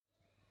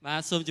បា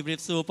ទសូមជម្រាប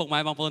សួរពុកម៉ែ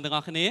បងប្អូនទាំងអ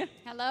ស់គ្នា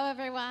Hello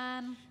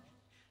everyone.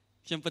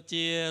 ខ្ញុំពិត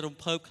ជារំ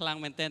ភើបខ្លាំង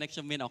មែនទែនដែលខ្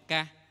ញុំមានឱ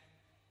កាស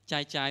ចែ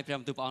កចាយព្រះ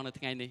បន្ទូលព្រះអង្គនៅ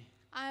ថ្ងៃនេះ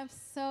I'm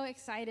so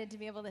excited to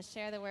be able to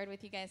share the word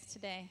with you guys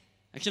today.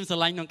 ខ្ញុំស្រ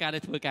ឡាញ់ក្នុងការដែ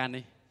លធ្វើការ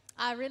នេះ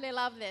I really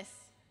love this.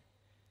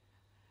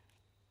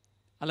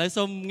 ឥឡូវ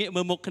សូមងាក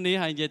មើលមុខគ្នា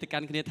ហើយនិយាយទៅកា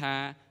ន់គ្នាថា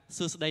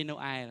សួស្តីនៅ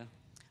ឯ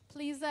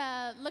Please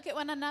look at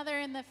one another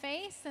in the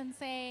face and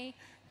say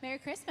Merry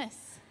Christmas.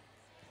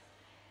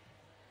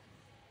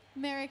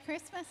 Merry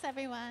Christmas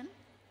everyone.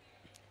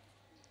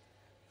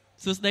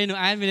 សួស្តីនៅ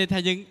ឯមានន័យថា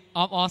យើង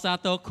អបអរសា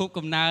ទរខួប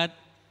កំណើត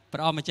ព្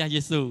រះអង្គម្ចាស់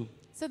យេស៊ូវ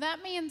So that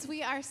means we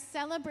are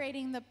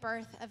celebrating the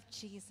birth of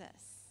Jesus.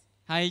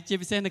 ហើយជា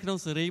ពិសេសនៅក្នុង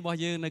ស៊េរីរបស់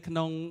យើងនៅក្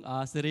នុង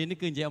ស៊េរីនេះ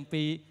គឺនិយាយអំ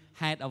ពី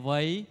ហេតុអ្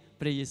វី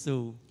ព្រះយេស៊ូ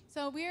វ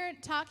So we're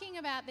talking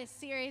about this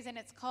series and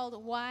it's called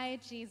Why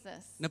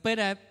Jesus. នៅពេល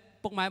ដែល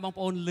ពុកម៉ែបង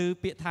ប្អូនឮ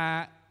ពាក្យថា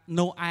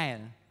Noel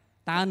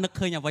តើនឹក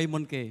ឃើញអ្វីមុ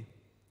នគេ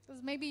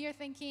Because maybe you're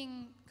thinking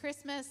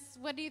Christmas,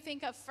 what do you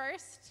think of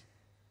first?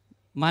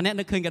 ម៉ាអ្នក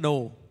នឹកឃើញកាដូ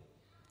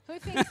Who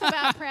thinks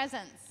about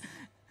presents?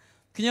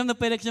 ខ្ញុំនៅ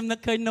ពេលដែលខ្ញុំនឹក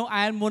ឃើញ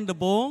Noel មុនដំ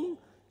បូង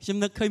ខ្ញុំ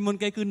នឹកឃើញមុន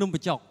គេគឺនំប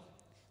ញ្ចុក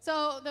So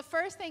the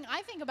first thing I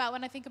think about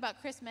when I think about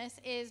Christmas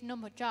is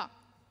numbojok.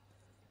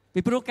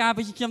 ពីព្រោះកាល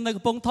ពីខ្ញុំនៅ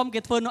កំពង់ធំគេ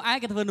ធ្វើ Noel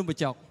គេធ្វើនំប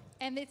ញ្ចុក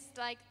And it's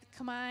like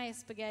Khmer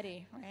spaghetti,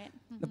 right?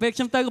 ដល់ពេលខ្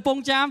ញុំទៅកំពង់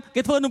ចាម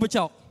គេធ្វើនំបញ្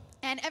ចុក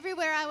And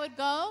everywhere I would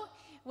go,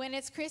 when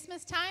it's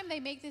Christmas time, they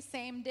make the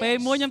same dish. ពេល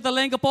មួយខ្ញុំទៅ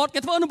លេងកពតគេ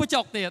ធ្វើនំបញ្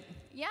ចុកទៀត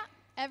Yeah,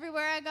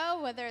 everywhere I go,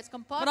 whether it's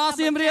kompot, បរោះ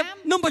សៀមរាប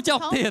នំបញ្ចុក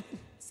ទៀត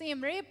Siem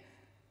Reap.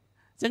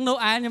 អញ្ចឹង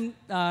Noel ខ្ញុំ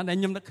ដែល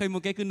ខ្ញុំនឹកឃើញមុ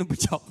នគេគឺនំប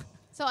ញ្ចុក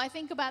So I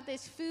think about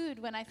this food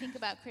when I think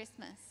about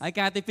Christmas. ហើយ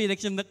ការទី2ដែល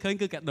ខ្ញុំនឹកឃើញ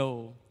គឺកាដូ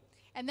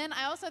And then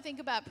I also think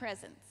about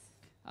presents.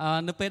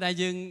 នៅពេលដែល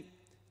យើង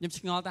ខ្ញុំ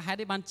ឆ្ងល់ថាហេតុ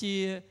អីបានជា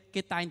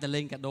គេតែងតែ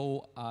លេងកាដូ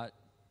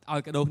ឲ្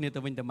យកាដូគ្នាទៅ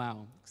វិញទៅមក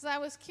Because I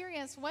was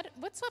curious,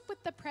 what's up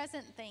with the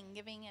present thing,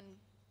 giving and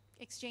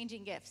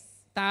exchanging gifts?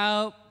 តើ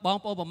បង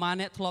ប្អូនប្រមាណ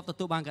អ្នកធ្លាប់ទ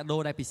ទួលបានកាដូ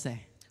ដែលពិសេស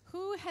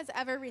Who has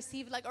ever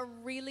received like a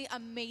really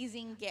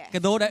amazing gift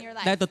កាដូ in your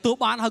ដែល life? ទទួល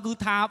បានហើយគឺ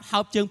ថាហើ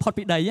បជើងផុត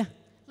ពីដី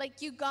Like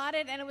you got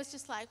it and it was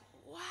just like,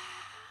 wow.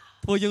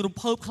 ធ្វើយើងរំ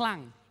ភើបខ្លាំង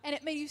And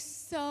it made you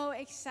so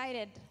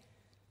excited.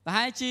 ប្រ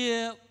ហែលជា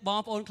បង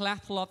ប្អូនខ្លះ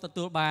ធ្លាប់ទ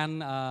ទួលបាន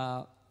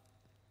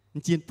អ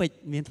ញ្ជៀនពេជ្រ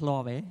មានធ្លា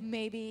ប់ទេ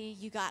Maybe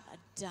you got a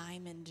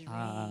diamond ring.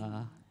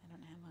 I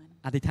don't have one.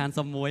 អធិដ្ឋាន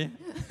សុំមួយ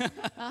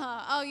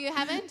Oh, you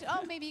haven't?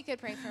 Oh, maybe you could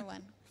pray for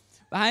one.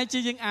 ប្រហែលជា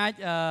យើងអាច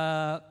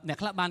អ្នក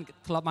ខ្លះបាន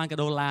ធ្លាប់បានកា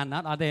ដូឡានអ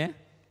ត់ទេ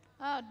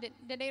Oh,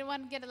 did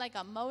anyone get like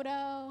a moto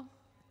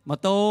ម៉ូ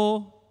តូ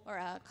or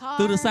a car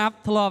ទូរស័ព្ទ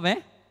ធ្លាប់ទេ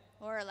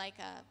or like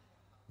a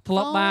ធ្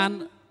លាប់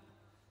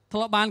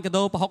បានកា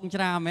ដូប្រហុក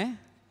ច្រាមទេ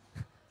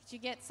Did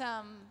you get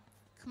some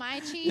Khmer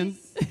ខ្ញុំ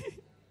cheese?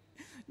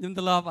 ខ្ញុំ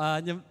ធ្លាប់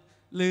ខ្ញុំ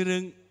ឮរឿ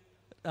ង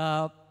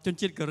ជន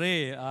ជាតិកូរ៉េ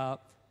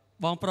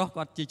បងប្រុស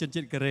គាត់ជាជន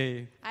ជាតិកូរ៉េ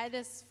I had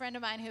this friend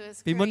of mine who was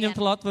ពីមុនខ្ញុំ Korean,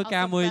 ធ្លាប់ធ្វើ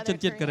ការ also មួយ brother ជន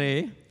ជាតិកូរ៉េ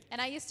Korean. And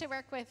I used to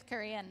work with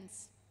Koreans.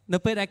 នៅ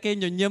ពេលដែលគេញ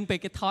ញឹមពេល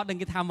គេថតដឹង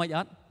គេថាម៉េចអ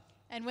ត់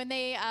And when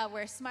they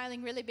were smiling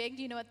really big,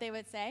 do you know what they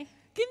would say?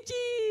 គីម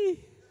ជី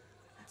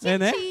ណែ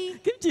ណែ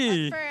គីមជី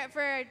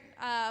For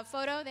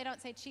photo, they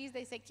don't say cheese,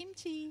 they say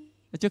kimchi.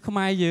 ចុះខ្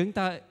មែរយើង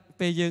តើ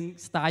ពេលយើង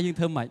style យើង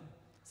ធ្វើម៉េច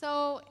So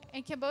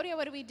in Cambodia,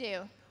 what do we do?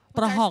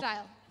 Prahok. What's our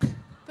style?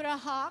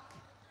 Prahok.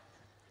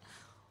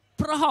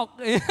 ប្រហុក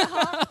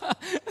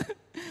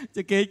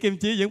ចុះគេគីម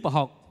ជីយើងប្រ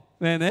ហុក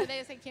មែនទេ So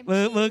they say kimchi.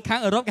 មើលខាង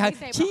អឺរ៉ុបគេហៅ We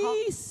say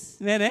cheese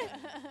មែនទេ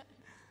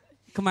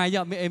ខ្មែរយ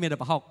កមានតែ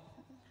ប្រហុក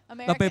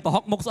ដល់ពេល American. ប្រហុ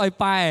កមុខស្អុយ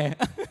ប៉ែ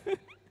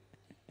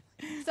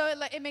So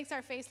it makes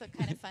our face look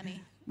kind of funny.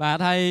 បាទ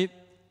ហើយ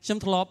ខ្ញុំ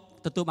ធ្លាប់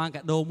ទទួលបាន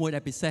កាដូមួយដែ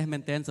លពិសេសមែ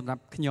នទែនសម្រា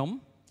ប់ខ្ញុំ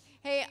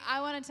Hey, I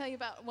want to tell you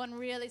about one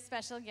really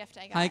special gift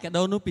I ហើយ got. កា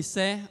ដូនោះពិ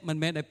សេសមិន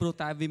មែនតែព្រោះ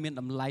តែវាមាន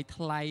តម្លៃ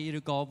ថ្លៃ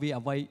ឬក៏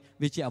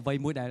វាជាអ្វី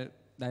មួយដែល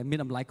មាន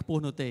តម្លៃខ្ព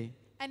ស់នោះទេ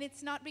And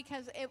it's not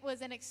because it was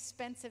an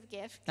expensive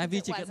gift. តែ 'Cause វា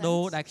it ជាកាដូ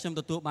wasn't. ដែលខ្ញុំ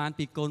ទទួលបាន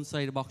ពីកូនស្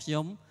រីរបស់ខ្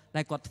ញុំ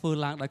ដែលគាត់ធ្វើ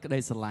ឡើងដោយក្តី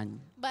ស្រឡាញ់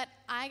But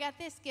I got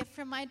this gift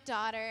from my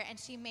daughter and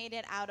she made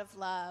it out of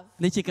love.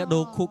 នេះជាកាដូ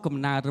ខួបកំ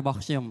ណើតរបស់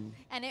ខ្ញុំ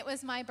And it was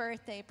my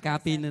birthday កាល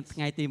ពីនៅ present ថ្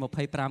ងៃទី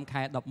25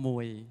ខែ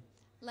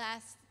11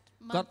 last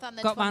គាត់ month on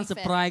the គាត់បាន 25th.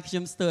 surprise ខ្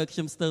ញុំស្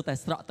ទើរតែ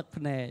ស្រក់ទឹក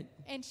ភ្នែក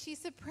And she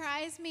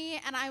surprised me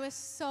and I was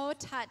so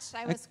touched.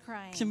 I was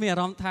crying. ខ្ញុំមានអា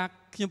រម្មណ៍ថា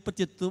ខ្ញុំពិត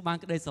ជាទទួលបាន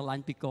ក្តីស្រឡា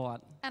ញ់ពីគា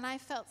ត់ And I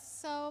felt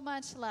so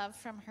much love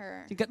from her.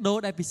 ជាកាដូ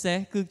ដែលពិសេស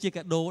គឺជា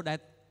កាដូដែល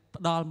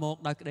ផ្ដល់មក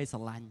ដោយក្តីស្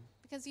រឡាញ់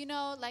Because you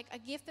know, like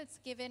a gift that's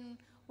given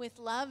with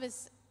love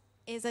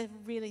is a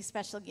really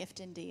special gift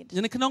indeed.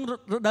 នៅក្នុង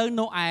រដូវ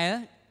ណូអែល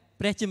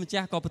ព្រះជាម្ចា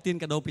ស់ក៏ប្រទាន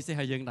កាដូពិសេស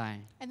ឲ្យយើងដែរ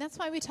And that's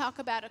why we talk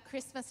about a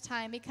Christmas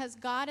time because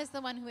God is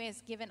the one who has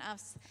given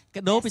us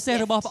កាដូ the ពិសេស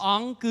best របស់ gift. ព្រះអ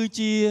ង្គគឺ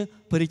ជា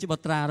ព្រះរាជបុ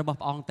ត្រារបស់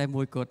ព្រះអង្គតែ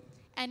មួយគត់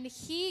And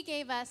he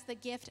gave us the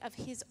gift of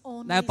his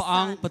only ដែលព្រះអ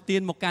ង្គ son. ប្រទា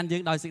នមកកាន់យើ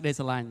ងដោយសេចក្តី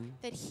ស្រឡាញ់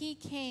That he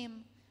came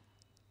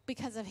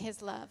because of his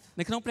love.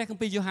 នៅក្នុងព្រះគម្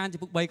ពីរយ៉ូហានចំ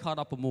ពុក3ខ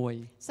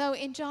16 So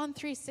in John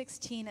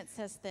 3:16 it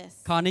says this.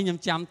 ខនេះខ្ញុំ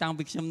ចាំតាំង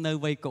ពីខ្ញុំនៅ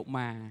វ័យកុ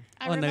មារ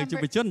នៅយុ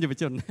វជ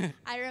ន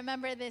I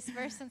remember this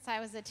verse since I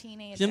was a ខ្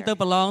ញុំ teenager. ទៅ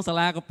ប្រឡងសា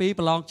លាកាពី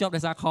ប្រឡងជាប់ដោ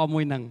យសារខ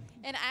មួយហ្នឹង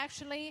And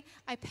actually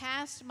I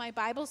passed my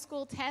Bible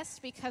school test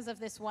because of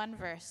this one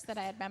verse that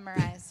I had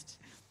memorized.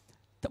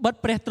 ត្បិត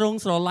ព្រះទ្រង់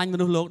ស្រឡាញ់ម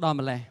នុស្សលោកដល់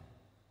ម្លេះ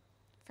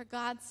For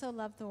God so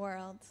loved the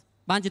world.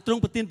 បានជាទ្រ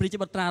ង់ប្រទានព្រះជា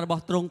បុត្រារប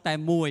ស់ទ្រង់តែ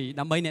មួយ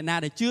ដើម្បីអ្នកណា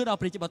ដែលជឿដល់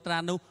ព្រះជាបុត្រា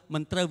នោះមិ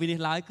នត្រូវវិនិ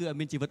ច្ឆ័យឡើយគឺឲ្យ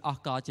មានជីវិតអ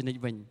ស់កលជានិច្ច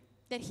វិញ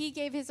That he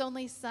gave his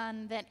only son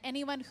that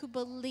anyone who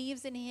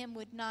believes in him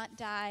would not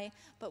die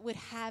but would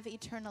have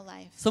eternal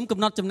life. សូមកំ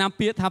ណត់ចំណាំ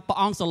ពាក្យថាព្រះ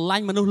អង្គស្រឡា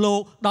ញ់មនុស្សលោ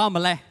កដល់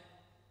ម្លេះ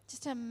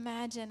Just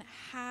imagine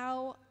how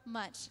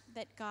much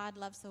that God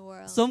loves the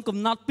world. សូមកំ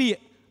ណត់ពាក្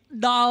យ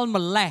ដល់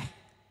ម្លេះ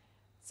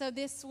So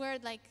this word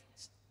like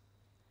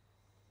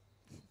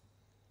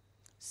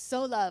so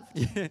loved.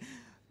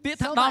 ពាក្យ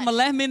ថាដល់ម្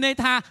លេះមានន័យ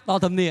ថាដ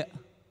ល់ទំនាក់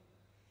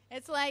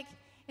It's like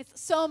it's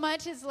so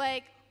much is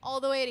like all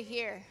the way to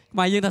here. ខ្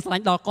មែរយើងថាស្រឡា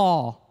ញ់ដល់ក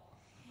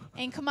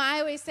And Khmer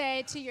always say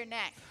to your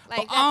neck. ព្រះ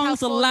Like អង្គ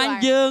that's ស្រ how full ឡាញ់ you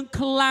are. យើង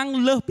ខ្លាំង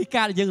លើសពី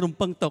ការដែលយើងរំ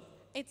ពឹងទុក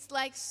It's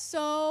like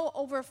so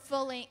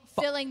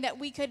overfilling that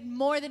we could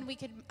more than we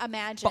could ព្រះ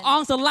imagine. អ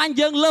ង្គស្រឡាញ់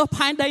យើងលើស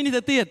ផែនដីនេះ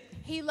ទៅទៀត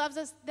He loves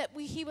us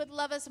he would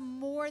love us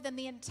more than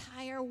the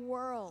entire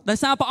world. ដោយ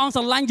សារព្រះអង្គ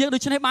ស្រឡាញ់យើងដូ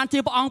ច្នេះបានជា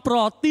ព្រះអង្គប្រ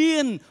ទា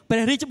នព្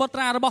រះរាជបុត្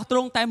រារបស់ទ្រ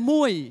ង់តែ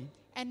មួយ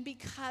And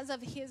because of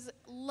his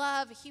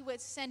love, he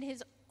would send his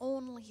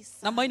only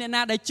ដើម្បី son. អ្នក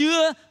ណាដែលជឿ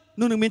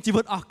នោះនឹងមានជី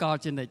វិតអស់កល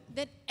ជានិច្ច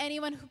That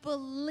anyone who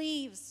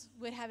believes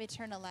would have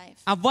eternal life.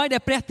 អ្វីដែ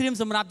លព្រះត្រៀម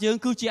សម្រាប់យើង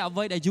គឺជាអ្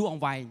វីដែលយូរអ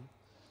ង្វែង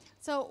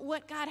So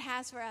what God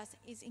has for us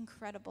is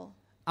incredible.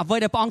 អ្វី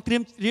ដែលព្រះអង្គត្រៀ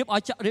មរៀ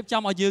ប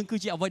ចំឲ្យយើងគឺ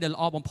ជាអ្វីដែល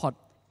ល្អបំផុត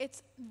It's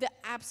the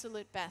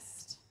absolute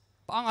best.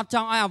 ព្រះអង្គអត់ច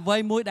ង់ឲ្យអ្វី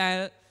មួយ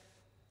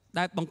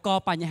ដែលបង្ក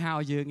បញ្ហា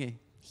ឲ្យយើងទេ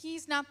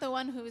He's not the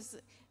one who's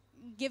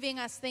giving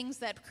us things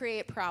that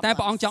create តែ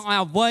ព្រះអង្គចង់ problems. ឲ្យ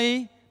អ្វី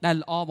ដែល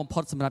ល្អបំផុ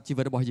តសម្រាប់ជី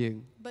វិតរបស់យើង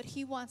But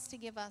he wants to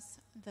give us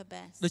the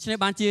best. ដូច្នេះ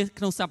បានជា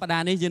ក្នុងសប្តា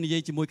ហ៍នេះយើងនិយា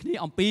យជាមួយគ្នា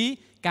អំពី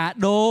ការ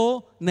ដូរ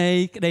នៃ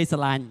ក្តីស្រ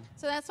ឡាញ់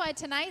So that's why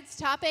tonight's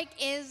topic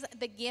is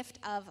the gift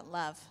of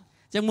love.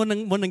 អញ្ចឹងមុ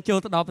ននឹងចូល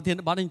ទៅដល់ប្រធាន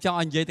បទខ្ញុំចង់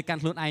ឲ្យនិយាយទៅកាន់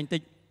ខ្លួនឯងតិ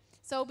ច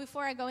So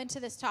before I go into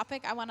this topic,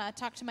 I want to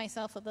talk to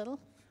myself a little.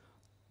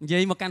 និយា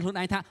យមកកាន់ខ្លួន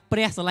ឯងថាព្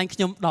រះស្រឡាញ់ខ្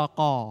ញុំដល់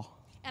ក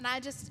And I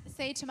just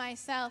say to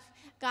myself,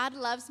 God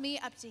loves me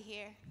up to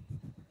here.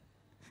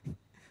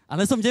 ឥ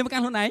ឡូវសូមនិយាយមកកា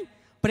ន់ខ្លួនឯង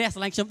ព្រះស្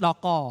រឡាញ់ខ្ញុំដល់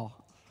ក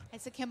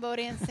It's a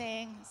Cambodian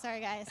saying. Sorry,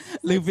 guys.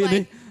 So លឺ it's វា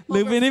នេះ like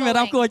លឺវានេះមានអា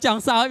រម្មណ៍គួរ overflowing. ឲ្យច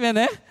ង់សើចមែន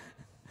ទេ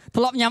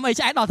ធ្លាប់ញ៉ាំអី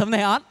ឆ្អែតដល់ត្រឹម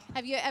នេះអត់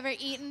Have you ever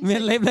eaten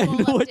Miền to lép lên full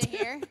nuốt. up to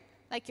here?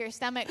 Like your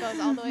stomach goes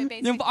all the way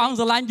ខ្ញុំ basically. ព្រះអង្គ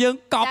ស្រឡាញ់យើង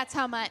កប់ That's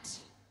how much.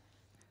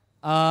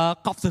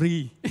 កប់សេរី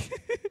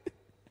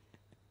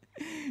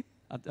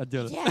អត់យ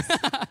ល់ Yes.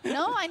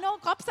 No, I know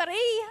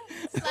kopsari.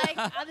 It's like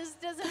this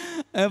doesn't.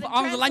ព្រះអ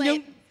ង្គស្រឡាញ់យើង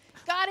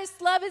God's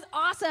love is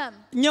awesome,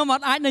 ខ្ញុំអ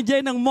ត់អាចនិយាយ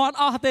នឹងមាត់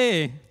អស់ទេ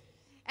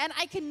and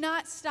I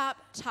cannot stop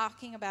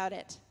talking about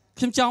it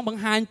ខ្ញុំចង់ប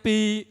ង្ហាញពី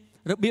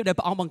របៀបដែល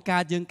ព្រះអង្គបង្កើ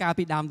តយើងកាល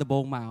ពីដើមដំបូ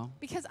ងមក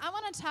because I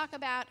want to talk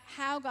about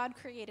how God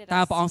created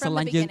តើ us ព្រះអង្គស្រ from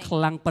ឡា the ញ់យើង beginning. ខ្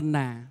លាំងប៉ុណ្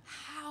ណា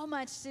How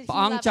much did ព្រះ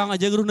He អង្គ love ចង់ឲ្យ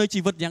us? យើងរស់នៅជី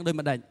វិតយ៉ាងដូច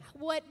ម្ដេច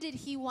What did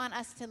He want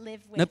us to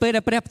live នៅ with? ពេល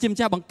ដែលព្រះជាម្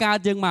ចាស់បង្កើត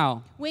យើងមក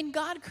When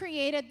God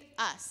created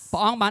us, ព្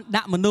រះអង្គបាន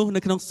ដាក់មនុស្ស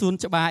នៅក្នុងសួន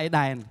ច្បារអេ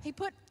ដែន He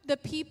put the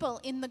people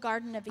in the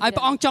Garden of ហើយ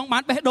ព្រះអង្គ Eden, ចង់បា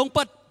នបេះដូង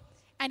ពិត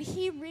and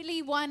He really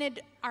wanted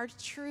our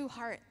true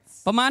hearts.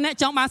 ប្រហែលអ្នក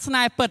ចង់បានស្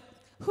នេហ៍ពិត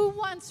Who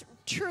wants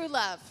true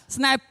love?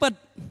 ស្នេហ៍ពិត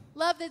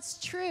Love that's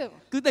true.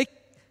 គឺ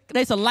ក្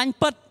តីស្រឡាញ់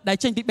ពិតដែល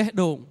ចេញពីបេះ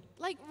ដូង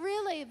Like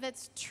really,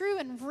 that's true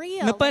and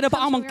real. នៅពេលដែល that ព្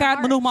រះអង្គ comes បង្ from កើត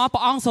your មនុស្ស heart. មកព្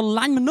រះអង្គស្រ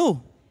ឡាញ់មនុស្ស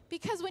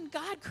Because when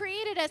God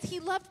created us, He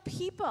loved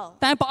people.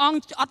 តែព្រះអង្គ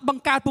អត់ប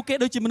ង្កើតពួកគេ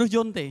ដូចជាមនុស្សយ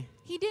ន្តទេ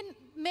He didn't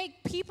make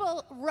people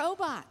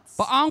robots.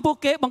 ព្រះអង្គពួក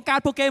គេបង្កើត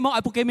ពួកគេមកឲ្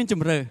យពួកគេមាន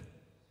ជំរឿ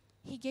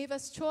He gave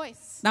us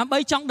choice ដើម្បី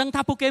ចង់ដឹង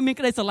ថាពួកគេមាន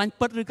ក្តីស្រឡាញ់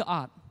ពិតឬក៏អ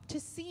ត់ to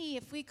see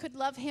if we could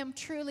love Him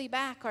truly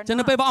back or ចឹង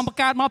នៅពេលព្រះអង្គ not. បង្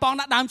កើតមកព្រះអង្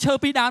គដាក់ដើមឈើ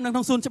ពីរដើមនៅក្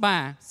នុងសួនច្បា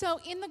រ So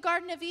in the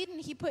Garden of Eden,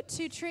 He put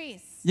 2 trees.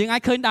 យើងអា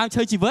ចឃើញដើម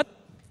ឈើជីវិត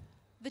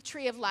The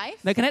tree of life,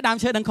 នៅក្នុងដើម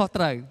ឈើដឹងខុស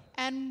ត្រូវ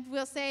and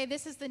we'll say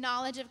this is the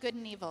knowledge of good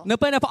and evil. នៅ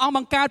ពេលដែលព្រះអង្គប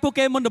ង្កើតពួក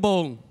គេមុនដំបូ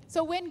ង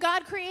So when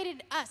God created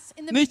us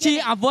in the នេះជា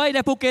beginning, អ្វី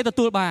ដែលពួកគេទ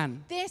ទួលបាន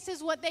this is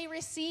what they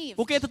received.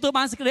 ពួកគេទទួល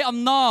បានសេចក្តីអំ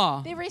ណរ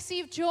They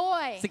received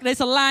joy, សេចក្តី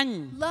ស្រឡាញ់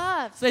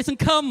love, សេចក្តីស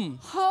ង្ឃឹម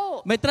hope,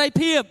 មេត្រី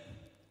ភាព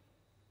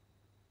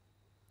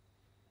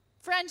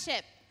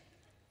friendship,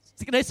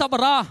 សេចក្តីសប្បុ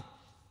រស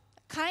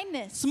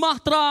kindness, ស្មោះ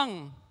ត្រង់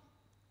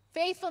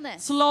faithfulness,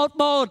 ស្លូត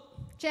បូត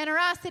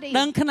generosity,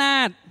 ដឹងខ្នា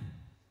ត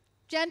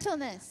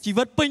gentleness, ជី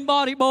វិតពេញប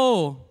រិបូរ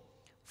ណ៍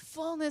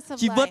fullness of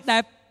ជីវិត life, ដែ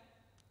ល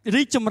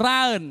រីកចម្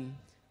រើន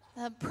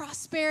the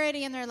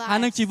prosperity in their ហើយ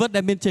នឹង lives, ជីវិត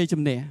ដែលមានជ័យ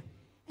ជំនះ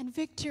and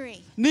victory.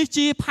 នេះ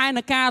ជាផែន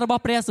ការរប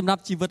ស់ព្រះសម្រា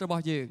ប់ជីវិតរប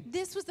ស់យើង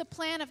This was the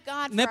plan of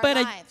God នៅ for ពេល our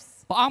ដែល lives.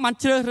 ព្រះអង្គបាន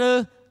ជ្រើសរើស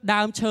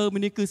ដើមឈើមួ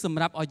យនេះគឺសម្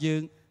រាប់ឲ្យយើ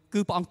ងគឺ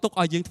ព្រះអង្គទុក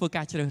ឲ្យយើងធ្វើ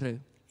ការជ្រើសរើស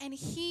And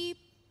He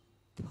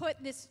put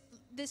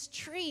this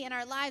tree in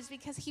our lives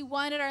because he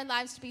wanted our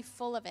lives to be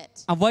full of it.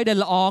 អ្វីដែល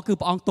ល្អគឺ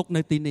ព្រះអង្គទុក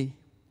នៅទីនេះ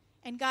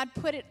And God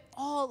put it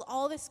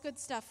all this good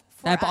stuff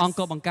for តែព្រះអង្គ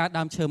ក៏ us. បង្កើត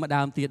ដើមឈើមួយ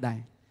ដើមទៀតដែរ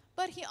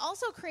But he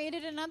also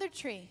created another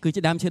tree. គឺ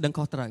ជាដើមឈើដឹង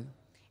ខុសត្រូវ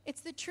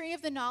It's the tree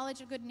of the knowledge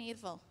of good and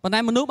evil. ប៉ុន្តែ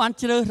មនុស្សបាន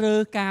ជ្រើសរើស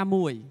ការ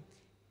មួយ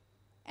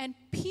And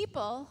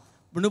people,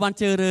 មនុស្សបាន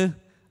ជ្រើសរើស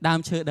ដើម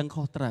ឈើដឹង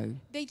ខុសត្រូវ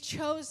they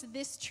chose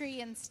this tree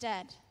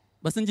instead.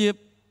 បើសិនជា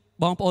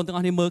បងប្អូនទាំងអ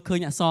ស់នេះមើលឃើ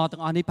ញអក្សរទាំ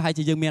ងអស់នេះប្រហែល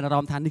ជាយើងមានអារ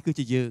ម្មណ៍ថានេះគឺ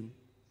ជាយើង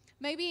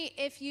Maybe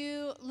if you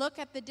look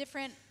at the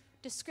different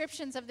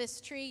descriptions of this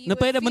tree, you នៅ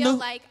ពេល would ដែលមនុស្ស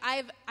feel like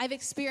I've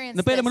experienced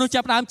នៅពេលដែលមនុស្ស this.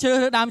 ចាប់ផ្ដើមជ្រើស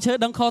រើសដើមឈើ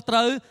ដឹងខុសត្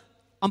រូវ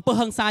អំពើ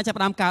ហិង្សាចាប់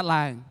ផ្ដើមកើត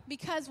ឡើង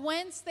Because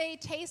once they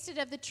tasted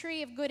of the tree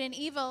of good and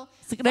evil,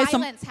 សេចក្តី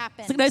violence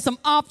សេចក្តី happened. សំ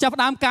អប់ចាប់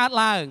ផ្ដើមកើត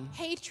ឡើង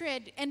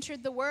Hatred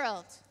entered the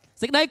world.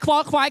 សេចក្តីខ្វ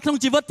ល់ខ្វាយក្នុង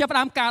ជីវិតចាប់ផ្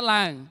ដើមកើត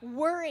ឡើង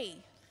Worry,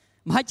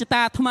 មហិច្ឆ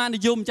តាអាត្មានិ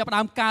យមចាប់ផ្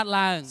ដើមកើត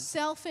ឡើង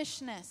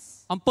selfishness,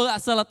 អំពើអ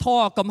សិលធ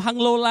ម៌កំហឹង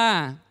លោឡា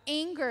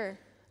anger,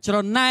 ច្រ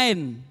ណែន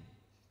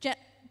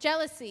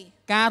jealousy,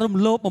 ការរំ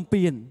លោភបំ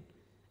ពាន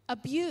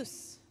abuse,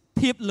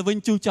 ភាពល្វីង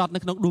ជូរចត់នៅ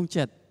ក្នុងដួង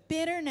ចិត្ត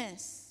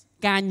bitterness,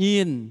 ការញៀ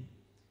ន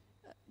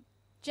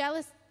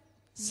jealous,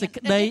 សេច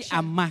ក្តី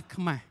អា addiction, ម៉ាស់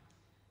ខ្មាស់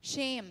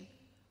shame.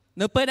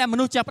 នៅពេលដែលម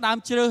នុស្សចាប់ផ្ដើម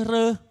ជ្រើស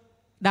រើស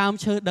ដើម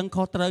ឈើដឹង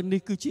ខុសត្រូវ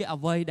នេះគឺជា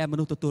អ្វីដែលម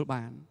នុស្សទទួល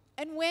បាន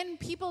And when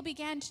people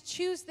began to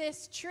choose this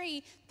tree,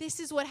 this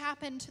is what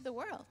happened to the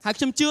world. ហើយ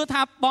ខ្ញុំជឿ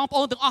ថាបងប្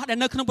អូនទាំងអស់ដែល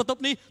នៅក្នុងបន្ទ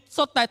ប់នេះ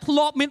សុទ្ធតែធ្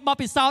លាប់មានបទ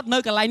ពិសោធន៍នៅ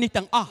កន្លែងនេះ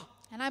ទាំងអស់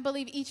And I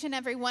believe each and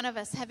every one of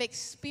us have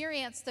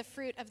experienced the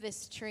fruit of this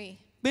tree.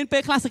 មានពេ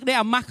លខ្លះសេចក្តី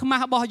អាម៉ាស់ខ្មា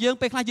ស់របស់យើង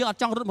ពេលខ្លះយើងអត់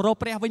ចង់រត់មករក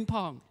ព្រះវិញផ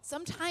ង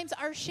Sometimes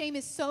our shame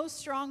is so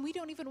strong, we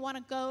don't even want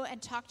to go and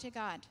talk to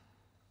God.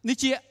 នេះ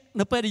ជា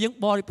នៅពេលដែលយើង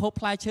បរិភោគ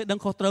ផ្លែឈើដឹង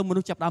ខុសត្រូវមនុ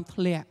ស្សចាប់ផ្ដើម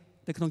ធ្លាក់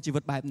ទៅក្នុងជីវិ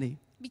តបែបនេះ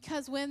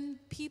Because when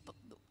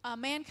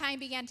mankind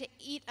began to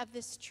eat of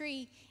this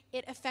tree,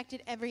 it affected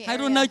every ហើយ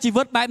រស់នៅ area. ជី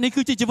វិតបែបនេះ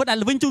គឺជាជីវិតដែល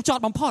ល្វីងជូរច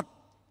ត់បំផុត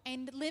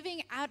And living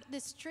out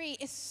this tree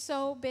is so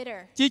bitter.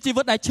 ជាជី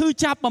វិតដែលឈឺ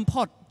ចាប់បំ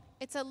ផុត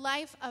It's a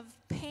life of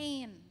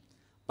pain.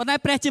 ប៉ុន្តែ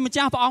ព្រះជាម្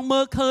ចាស់ព្រះអង្គមើ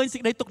លឃើញសេច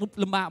ក្តីទុក្ខ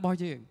លំបាករបស់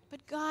យើង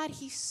But God,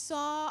 He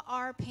saw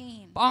our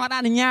pain. ព្រះអង្គ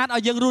អនុញ្ញាតឲ្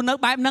យយើងរស់នៅ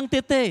បែបហ្នឹងទៀ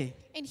តទេ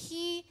And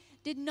He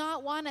did not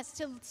want us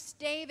to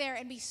stay there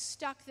and be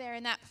stuck there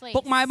in that place.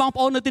 ពុកម៉ែបង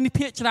ប្អូននៅទីនេះ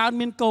ភាគច្រើន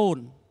មានកូន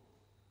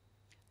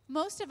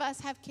Most of us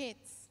have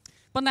kids.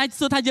 ប៉ុន្តែ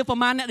សួរថាយើងប្រ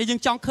មាណអ្នកដែលយើ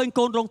ងចង់ឃើញ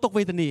កូនរងទុក្ខ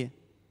វេទនា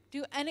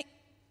Do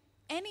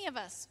any of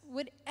us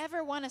would ever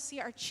want to see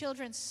our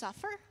children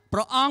suffer? ព្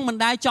រះអង្គមិន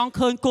ដែលចង់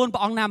ឃើញកូនព្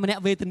រះអង្គណាម្នា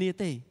ក់វេទនា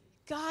ទេ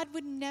God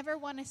would never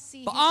want to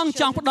see ព្រះអង្គ His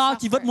ចង់ផ្ដល់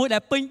children ជីវិតមួយ suffer. ដែ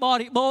លពេញប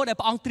រិបូរណ៍ដែល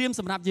ព្រះអង្គត្រៀម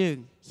សម្រាប់យើង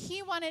He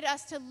wanted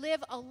us to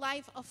live a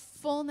life of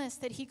fullness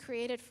that He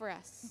created for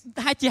us.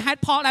 តែជាហេតុ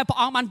ផលដែលព្រះ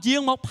អង្គបានយា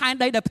ងមកផែន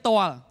ដីដោយផ្ទា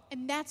ល់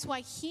And that's why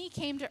He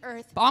came to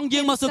earth ព្រះអង្គយា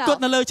ងមកសុគត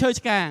នៅ Himself. លើឈើ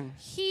ឆ្កាង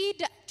He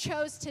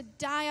chose to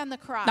die on the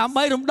cross ដើម្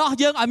បីរំដោះ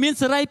យើងឲ្យមាន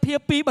សេរីភាព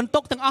ពីបន្ទុ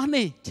កទាំងអស់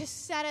នេះ to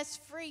set us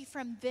free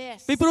from this.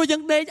 ពីព្រោះយើ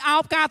ងដេកអោ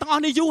បការទាំងអ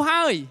ស់នេះយូរ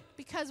ហើយ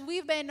Because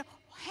we've been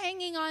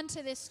hanging on to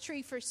this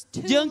tree for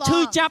យើង too ឈឺ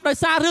long. ចាប់ដោយ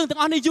សាររឿងទាំង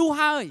អស់នេះយូរ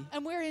ហើយ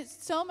And we're in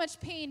so much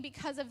pain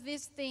because of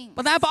this thing.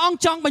 ប៉ុន្តែព្រះអង្គ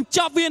ចង់បញ្ច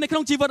ប់វានៅក្នុ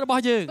ងជីវិតរប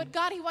ស់យើង But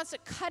God, He wants to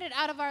cut it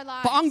out of our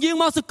ព្រះអង្គ lives. យាង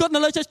មកសុគតនៅ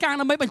លើឈើឆ្កាង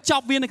ដើម្បីបញ្ច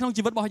ប់វានៅក្នុង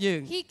ជីវិតរបស់យើង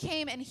He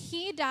came and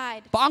He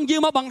died ព្រះអង្គយា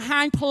ងមកបង្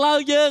ហាញផ្លូវ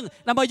យើង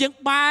ដើម្បីយើង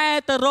បែរ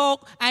ទៅរក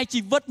ឯ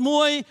ជីវិត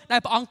មួយដែល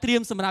ព្រះអង្គត្រៀ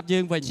មសម្រាប់យើ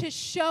ងវិញ to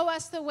show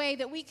us the way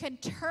that we can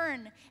turn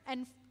and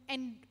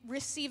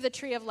receive the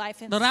tree of life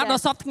ដរាបដល់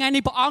instead. សប្តាហ៍ថ្ងៃ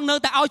នេះព្រះអង្គនៅ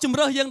តែឲ្យជំ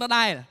រើសយើងដ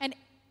ដែល And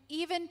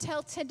even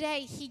till today,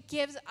 He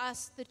gives us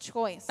the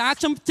choice. តើ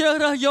ខ្ញុំជ្រើស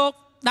រើសយក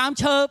ដើម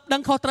ឈើដឹ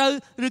ងខុសត្រូវ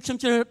ឬខ្ញុំ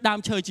ជ្រើសរើសដើម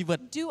ឈើជីវិត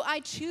Do I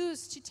choose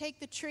to take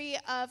the tree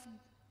of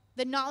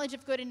the knowledge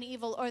of good and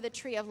evil or the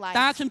tree of តើ life?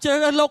 ខ្ញុំជ្រើស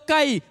រើសលោ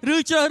កីឬ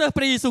ជ្រើសរើស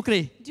ព្រះយេស៊ូវគ្រី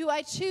ស្ទ Do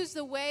I choose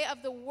the way of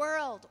the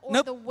world or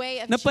the way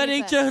of នៅពេលយើ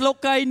ងជ្រើស Jesus? លោ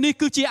កីនេះ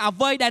គឺជាអ្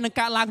វីដែលនឹង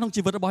កើតឡើងក្នុង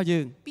ជីវិតរបស់យើ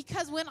ង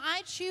Because when I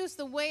choose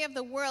the way of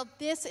the world,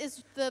 this is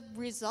the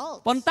result.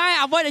 ប៉ុន្តែ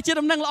អ្វីដែលជា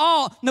ដំណឹងល្អ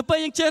នៅពេល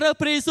យើងជ្រើសរើស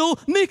ព្រះយេស៊ូវ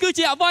នេះគឺ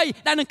ជាអ្វី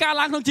ដែលនឹងកើត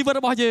ឡើងក្នុងជីវិត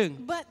របស់យើង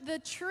But the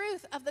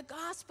truth of the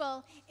gospel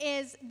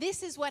is this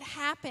is what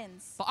happens.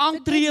 ព្រះអង្គ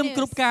The ត្រៀម good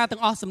គ្រប់ news. ការទាំ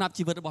ងអស់សម្រាប់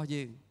ជីវិតរបស់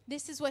យើង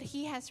This is what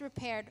He has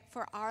prepared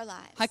for our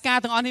lives. ហើយការ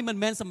ទាំងអស់នេះមិន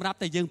មែនសម្រាប់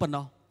តែយើងប៉ុណ្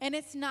ណោះ And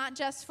it's not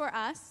just for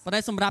us, ប៉ុន្តែ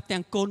សម្រាប់ទាំ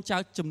ងកូនចៅ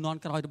ជំនាន់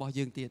ក្រោយរបស់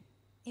យើងទៀត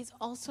it's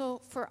also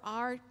for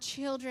our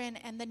children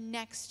and the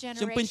next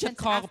ខ្ញុំពេញចិត្ត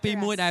generations ខកពី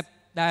after មួយដែល us.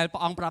 ដែលព្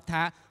រះអង្គប្រាប់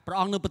ថាព្រះ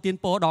អង្គនឹងប្រទាន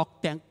ពរដល់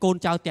ទាំងកូន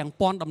ចៅទាំង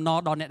ពាន់ដំណរ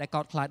ដល់អ្នកដែល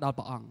កោតខ្លាចដល់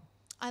ព្រះអង្គ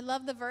I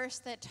love the verse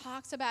that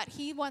talks about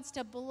He wants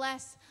to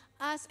bless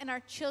us and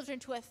our children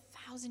to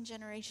 1,000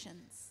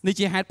 generations. នេះ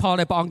ជាហេតុផល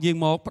ដែលព្រះអង្គយាង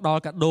មកផ្ដ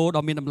ល់កាដូ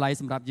ដ៏មានតម្លៃ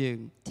សម្រាប់យើង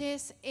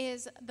This is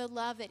the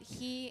love that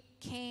He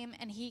came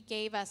and He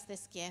gave us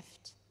this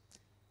gift.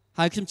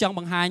 ហើយខ្ញុំចង់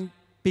បង្ហាញ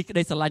ពីក្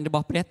តីស្រឡាញ់រប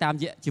ស់ព្រះតាម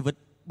រយៈជីវិត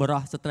បុរ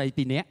សស្ត្រី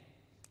ពីរនាក់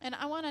And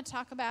I want to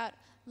talk about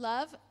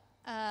love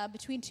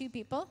between two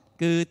people.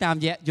 គឺតាម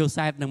រយៈយូ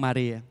សែបនិងម៉ា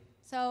រី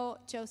So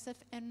Joseph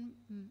and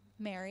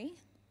Mary.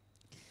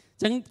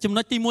 អញ្ចឹងចំ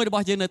ណុចទី1រប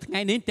ស់យើងនៅថ្ងៃ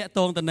នេះតកត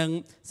ងទៅនឹង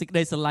សេចក្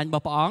តីស្រឡាញ់រប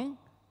ស់ព្រះអង្គ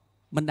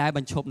មិនដែលប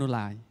ញ្ឈប់នោះ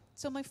ឡើយ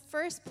So my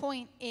first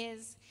point is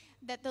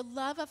that the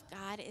love of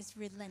God is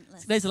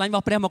relentless. សេចក្តីស្រឡាញ់រប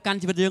ស់ព្រះមកកាន់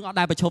ជីវិតយើងអត់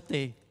ដែលប្រឈប់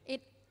ទេ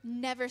It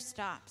never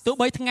stops. ទោះ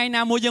បីថ្ងៃ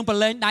ណាមួយយើងប្រ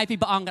ឡែងដៃពី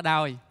ព្រះអង្គក៏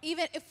ដោយ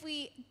Even if we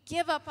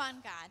give up on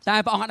God, តែ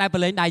ព្រះអង្គអត់ដែលប្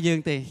រឡែងដៃយើង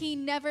ទេ He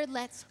never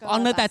lets go ព្រះអ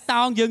ង្គ of នៅតែ us.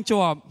 តោងយើង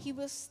ជាប់ He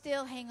will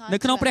still hang on នៅ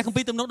ក្នុង to ព្រះ us. គម្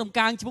ពីរទំនុកដំ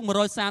កើងជំពូក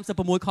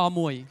136ខ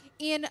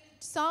1 In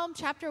Psalm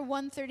chapter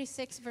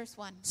 136 verse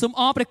 1. សូម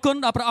អរព្រះគុណ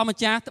ដល់ព្រះអម្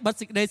ចាស់ត្បិត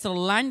សេចក្តីស្រ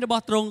ឡាញ់រប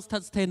ស់ទ្រង់ស្ថិ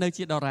តស្ថេរនៅ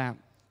ជាដរាប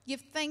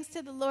Give thanks to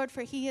the Lord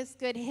for He is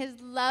good. His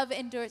love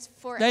endures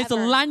ដែលស្រ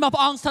forever. ឡាញ់របស់ព្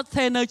រះអង្គស្ថិតស្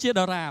ថេរនៅជា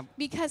ដរាប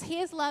Because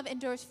His love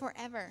endures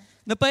forever.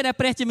 នៅពេលដែល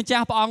ព្រះជាម្ចា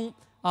ស់ព្រះអង្គ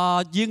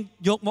យើង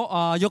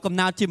យកកំ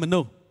ណើតជាមនុ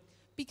ស្ស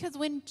Because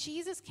when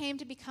Jesus came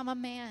to become a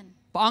man,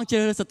 ព្រះអង្គជ្រើ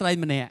សរើសស្ត្រី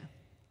ម្នាក់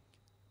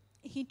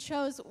He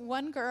chose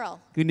one girl.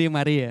 គឺនាង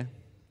ម៉ារី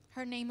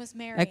Her name was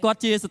ហើយ Mary. គាត់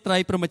ជាស្ត្រី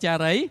ព្រហ្មចា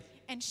រីយ៍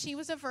And she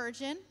was a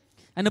virgin.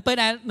 ហើយនៅពេល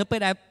ដែ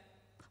ល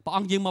ព្រះអ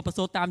ង្គយើងមកប្រ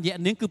សូតតាមរយៈ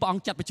នាងគឺព្រះអ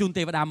ង្គចាត់បញ្ជូន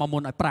ទេវតាមកមុ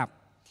នឲ្យប្រាប់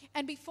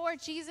And before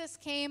Jesus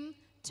came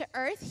to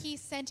earth, He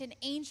sent an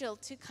angel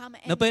to come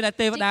and នៅពេលដែល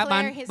ទេវតាបា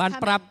ន declare His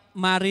ប្រាប់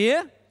coming. ម៉ារី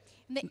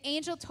And the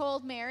angel told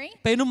Mary,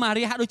 ពេលនោះម៉ា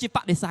រីហាក់ដូចជាប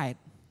ដិសេធ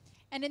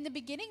and in the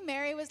beginning,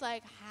 Mary was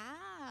like,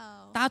 "How?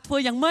 តើធ្វើ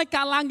យ៉ាងម៉េច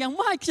ការឡើងយ៉ាង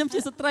ម៉េចខ្ញុំជា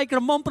ស្ត្រីក្រ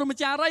មុំព្រហ្ម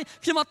ចារីយ៍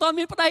ខ្ញុំអត់ទាន់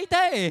មានប្តី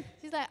ទេ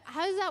She's like,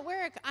 "How does that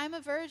work? I'm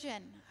a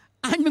virgin.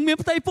 អញមិនមាន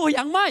ផ្ទៃពោះ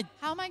យ៉ាងម៉េច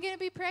How am I going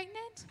to be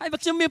pregnant? ហើយបើ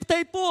ខ្ញុំមានផ្ទៃ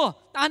ពោះ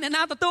តើអ្នក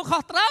ណាទទួលខុ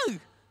សត្រូវ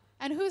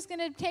And who's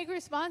going to take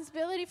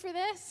responsibility for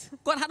this?"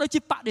 គាត់ហាក់ដូចជា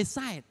បដិ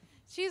សេធ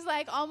She's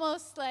like,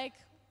 almost like,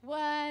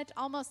 what?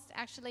 Almost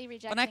actually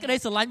ប៉ុន្តែ rejecting ក្តី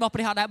it. ស្រឡាញ់របស់ព្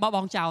រះអត់ដែលបោះប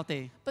ង់ចោលទេ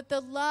But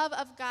the love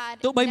of God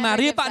ទោះបី never ម៉ា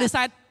រី gives បដិ up.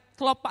 សេធ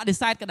ធ្លាប់បដិ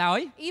សេធក៏ដោយ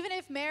Even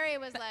if Mary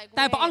was like,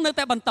 តែព្រះអង្គនៅ "Wait,"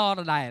 តែបន្តដ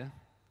ដែល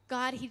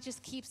God, He just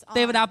keeps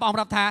ទេវតា on. ព្រះអង្គ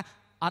ប្រាប់ថា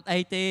អត់អី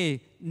ទេ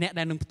អ្នក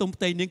ដែលនឹងផ្ទុំផ្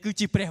ទៃនាងគឺ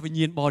ជាព្រះវិញ្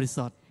ញាណបរិ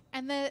សុទ្ធ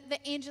And the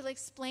angel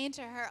explained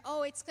to her, "Oh,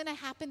 it's going to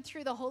happen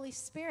through the Holy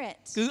Spirit."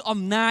 គឺអំ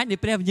ណាចនៃ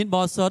ព្រះវិញ្ញាណប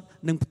រិសុទ្ធ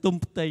នឹងផ្ទុំ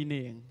ផ្ទៃ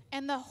នាង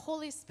And the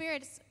Holy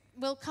Spirit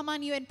will come on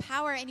you in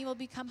power and you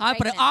will become ហើយ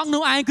ព្រះអង្គ pregnant.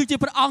 នោះឯងគឺជា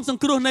ព្រះអង្គស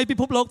ង្គ្រោះនៃពិ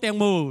ភពលោកទាំង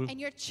មូល And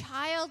your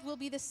child will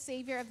be the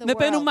savior of the នៅ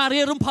ពេលនោះ world. ម៉ារី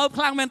រំភើប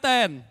ខ្លាំងមែនទែ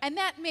ន And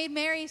that made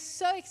Mary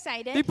so ពី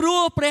excited ព្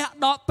រោះ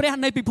ព្រះ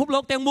នៃពិភពលោ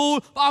កទាំងមូល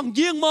ព្រះអង្គ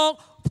យាងមក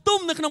ផ្ទុំ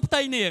នៅក្នុងផ្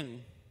ទៃនាង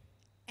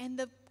and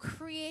the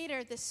creator,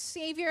 the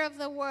savior of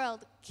the world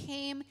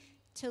came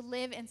to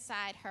live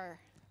inside her.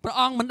 ព្រះ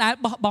អង្គមិនដែល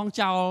បោះបង់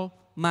ចោល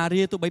ម៉ា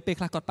រីទោះបីពេល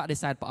ខ្លះគាត់បដិ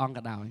សេធព្រះអង្គ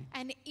ក៏ដោយ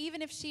And even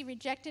if she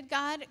rejected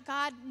God,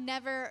 God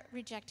never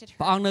rejected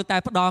ព្រះ her. អង្គនៅតែ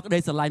ផ្ដល់ក្តី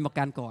ស្រឡាញ់មក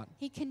កាន់គាត់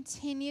He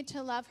continued to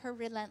love her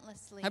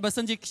relentlessly. ហើយបើ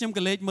សិនជាខ្ញុំ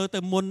ក៏លេចមើលទៅ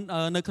មុន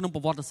នៅក្នុងប្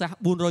រវត្តិសាស្ត្រ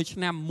400ឆ្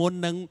នាំមុន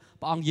នឹង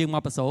ព្រះអង្គយាងម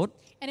កប្រសូត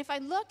And if I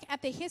look at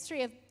the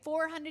history of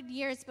 400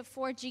 years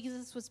before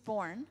Jesus was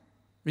born,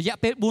 រយៈ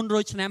ពេល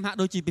400ឆ្នាំហាក់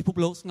ដូចជាពិភព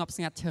លោកស្ងប់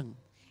ស្ងាត់ឈឹង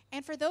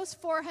and for those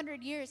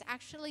 400 years,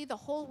 actually the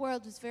whole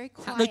world was very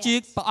ហាក់ដូចជា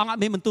quiet. ព្រះអង្គអត់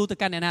មានបន្ទូលទៅ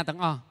កាន់អ្នកណាទាំ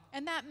ងអស់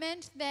And that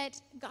meant that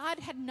God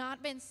had not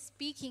been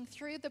speaking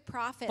through the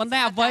prophets ប៉ុន្តែ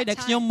at អ្វីដែល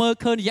that ខ្ញុំ time. មើល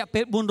ឃើញរយៈពេ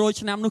ល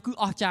400ឆ្នាំនោះគឺ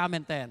អស្ចារ្យមែ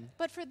នទែន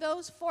But for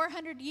those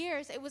 400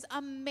 years, it was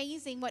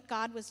amazing what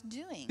God was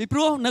doing. ពីព្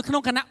រោះនៅក្នុ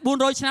ងគណៈ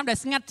400ឆ្នាំដែល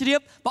ស្ងាត់ជ្រាប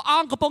ព្រះអ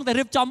ង្គកំពុងតែ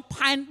រៀបចំ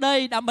ផែនដី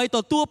ដើម្បីទ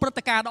ទួលព្រឹត្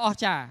តិការណ៍ដ៏អ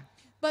ស្ចារ្យ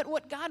But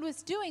what God was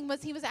doing was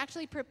He was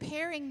actually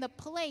preparing the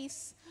place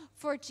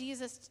for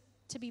Jesus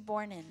to be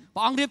born in. ព្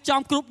រះអង្គរៀបចំ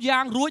គ្រប់យ៉ា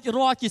ងរួច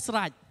រាល់ជាស្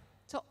រេច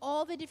So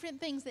all the different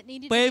things that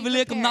needed ពេល to វេ be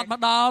លាកំណត់មក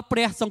prepared. ដល់ព្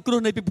រះសង្គ្រោះ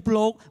នៃពិភព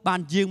លោកបាន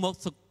យាងមក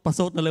ប្រ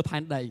សូតនៅលើផែ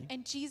នដី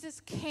And Jesus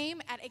came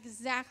at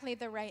exactly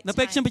the right នៅ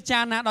ពេលខ្ញុំ time. ពិចា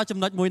រណាដល់ចំ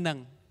ណុចមួយហ្នឹង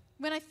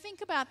When I think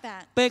about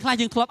that, ពេលខ្លះ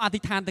យើងធ្លាប់អធិ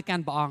ដ្ឋានទៅកា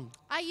ន់ព្រះអង្គ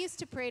I used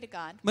to pray to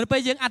God. នៅពេ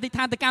លយើងអធិដ្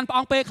ឋានទៅកាន់ព្រះ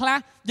អង្គពេលខ្លះ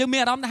យើងមា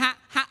នអារម្មណ៍ថា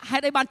ហាក់ហេ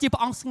តុអីបានជាព្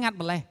រះអង្គស្ងាត់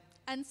ម្លេះ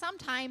And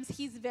sometimes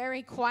He's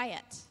very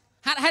quiet.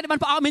 ហេតុអីបាន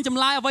ព្រះអង្គមានចម្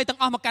លើយអ្វីទាំង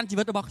អស់មកកាន់ជី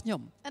វិតរបស់ខ្ញុំ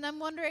And I'm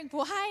wondering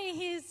why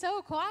He's so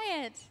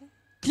quiet.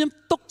 ខ្ញុំ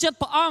ទុកចិត្ត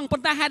ព្រះអង្គប៉ុ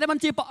ន្តែហេតុអីបាន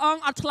ជាព្រះអង្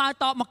គអត់ឆ្លើយ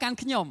តបមកកាន់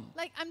ខ្ញុំ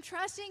Like I'm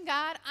trusting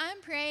God, I'm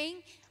praying,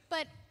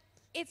 but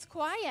it's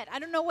quiet. I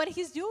don't know what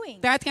He's doing.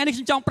 តែថ្ងៃនេះខ្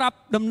ញុំចង់ប្រាប់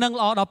ដំណឹង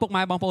ល្អដល់ពុក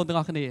ម៉ែបងប្អូនទាំង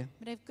អស់គ្នា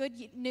But I have good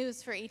news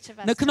for each of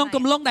us នៅក្នុង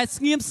កំ tonight. ឡុងដែល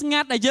ស្ងៀមស្ងា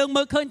ត់ដែលយើង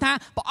មើលឃើញថា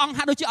ព្រះអង្គ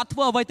ហាក់ដូចជាអត់ធ្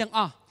វើអ្វីទាំងអ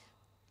ស់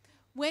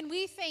When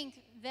we think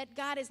that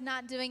God is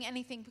not doing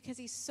anything because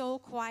He's so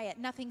quiet,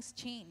 nothing's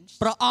changed.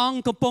 ព្រះអង្គ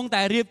កំពុង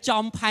តែរៀប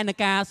ចំផែន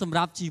ការសម្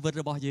រាប់ជីវិត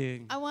របស់យើង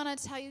I want to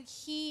tell you,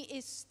 He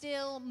is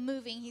still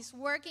moving. He's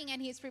working and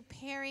He's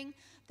preparing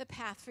the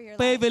path for your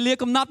ពេលវេ life. លា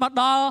កំណត់មក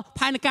ដល់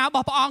ផែនការរប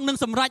ស់ព្រះអង្គនឹង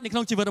សម្រេចនៅក្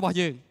នុងជីវិតរបស់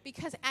យើង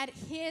Because at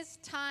His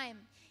time,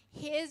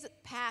 His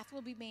path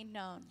will be made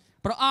known.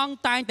 ព្រះអង្គ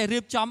តែងតែរៀ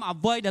បចំអ្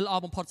វីដែលល្អ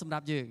បំផុតសម្រា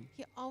ប់យើង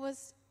He always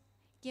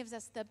gives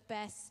us the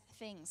best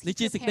things. នេះ He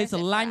ជាសេចក្តី prepares ស្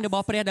រ it ឡាញ់ for រប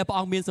ស់ us. ព្រះដែលព្រះ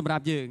អង្គមានសម្រា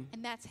ប់យើង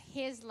And that's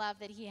His love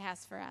that He has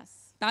for us.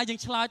 តើយើង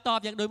ឆ្លើយតប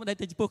យ៉ាងដូចម្តេច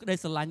ទៅចំពោះក្តី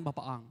ស្រឡាញ់របស់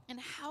ព្រះអង្គ And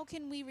how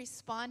can we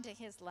respond to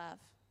His love?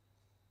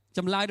 ច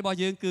ម្លើយរបស់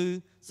យើងគឺ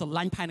ស្រ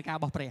ឡាញ់ផែនការ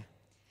របស់ព្រះ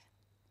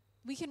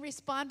We can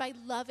respond by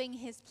loving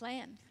His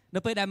plan. នៅ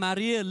ពេលដែលម៉ា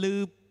រីឮ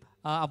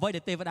អ្វី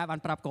ដែលទេវតាបាន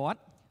ប្រាប់គាត់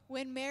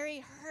When Mary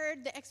heard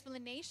the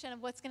explanation of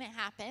what's going to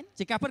happen,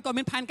 ជាការពិតគាត់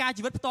មានផែនការ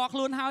ជីវិតផ្ទាល់ខ្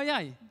លួនហើយ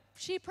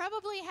she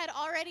probably had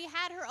already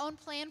had her own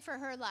plan for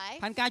her life.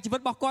 ផែនការជីវិត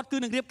របស់គាត់គឺ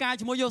នឹងរៀបការ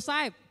ជាមួយយូ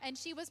សេប And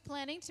she was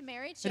planning to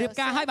marry រៀប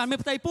ការឲ្យ Joseph. បានមាន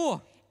ផ្ទៃពោះ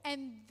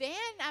And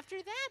then after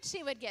that, she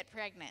would get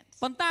pregnant.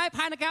 ប៉ុន្តែ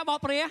ផែនការរប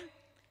ស់ព្រះ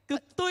គឺ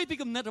ផ្ទុយពី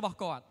គំនិតរបស់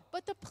គាត់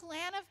But the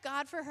plan of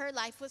God for her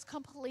life was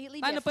completely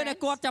តែនៅពេលដែល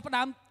different. គាត់ចាប់ផ្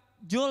ដើម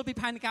យល់ពី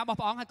ផែនការរបស់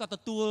ព្រះអង្គហើយគាត់ទ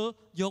ទួល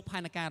យកផែ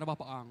នការរបស់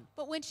ព្រះអង្គ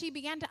But when she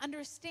began to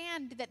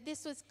understand that this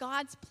was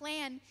God's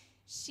plan,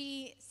 she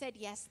said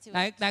yes to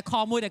តែ it. ខ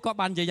មួយដែលគាត់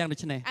បាននិយាយយ៉ាងដូ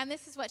ចនេះ And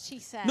this is what she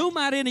said. នោះ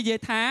ម៉ារីនិយាយ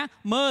ថា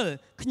មើល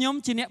ខ្ញុំ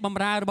ជាអ្នកប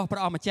ម្រើរបស់ព្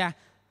រះអង្គម្ចាស់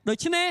ដូ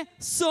ច្នេះ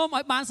សូម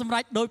ឲ្យបានសម្រេ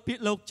ចដោយពាក្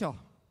យលោកចុះ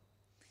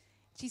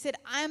She said,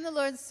 I am the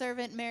Lord's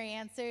servant, Mary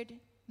answered.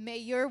 May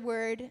your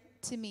word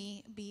to me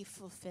be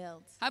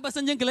fulfilled. ហើយបើ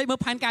សិនយើងក៏លេចមើល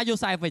ផែនការយូ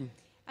សេបវិញ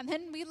And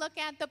then we look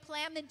at the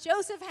plan that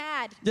Joseph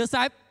had. យូ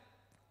សេប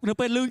នៅ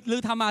ពេលឮ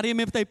ថាម៉ារី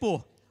មានផ្ទៃពោះ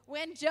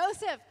When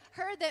Joseph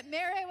heard that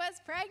Mary was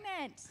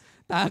pregnant,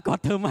 តើគា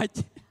ត់ធ្វើម៉េច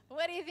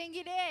what do you think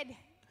he did?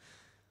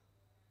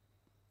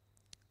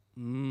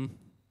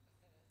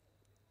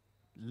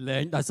 លែ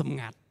ងដោយសម្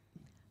ងាត់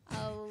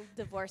I'll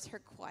divorce her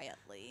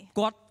quietly.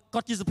 គា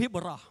ត់ជាសុភាព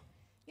បុរស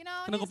You know,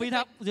 ក្នុងគម្ពីរ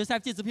ថាយូសេប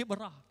ជាសុភាពបុ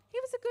រស he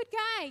was a good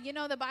guy. You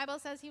know, the Bible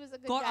says he was a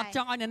good គាត់អត់ច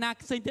guy. ង់ឲ្យអ្នកណា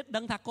ផ្សេងទៀត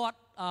ដឹងថាគាត់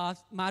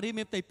ម៉ារី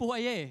មានផ្ទៃពោះ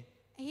អីទេ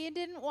He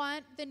didn't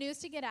want the news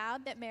to get out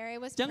that Mary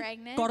was ចឹង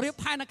pregnant. គាត់រៀប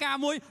ផែនការ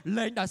មួយ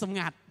លែងដោយសម្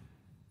ងាត់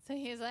So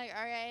he was like,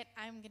 all right,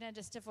 I'm going to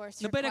just divorce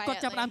នៅ her ពេលដែលគាត់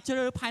ចាប់ផ្ដើម quietly. ជ្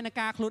រើផែន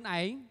ការខ្លួន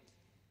ឯង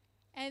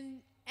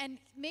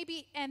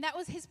And that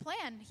was his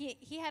plan.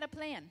 He had a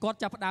plan. គាត់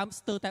ចាប់ផ្ដើម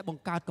ស្ទើរតែប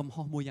ង្កើតកំ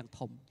ហុសមួយយ៉ាង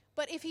ធំ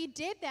But if he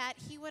did that,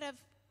 he would have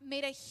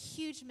made a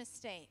huge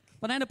mistake.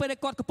 ប៉ុន្តែនៅពេលដែល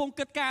គាត់កំពុង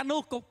គិតការនោះ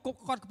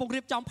គាត់កំពុង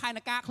រៀបចំផែន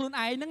ការខ្លួន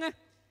ឯងហ្នឹងណា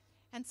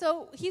And so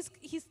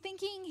he's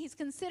thinking, he's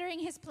considering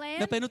his នៅ plan,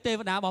 ពេលនោះទេ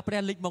វតារបស់ព្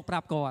រះលេចមកប្រា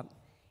ប់គាត់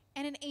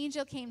and an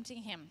angel came to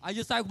him. ហើយ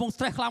យូសេបកំពុង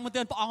stress ខ្លាំងមែន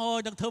ទែនព្រះអង្គអើយ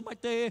នឹងធ្វើម៉េច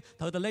ទេ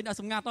ត្រូវតែលេងឲ្យ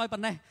សម្ងាត់ហើយប៉ុ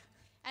ណ្ណេះ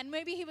And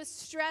maybe he was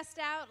stressed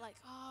out, like,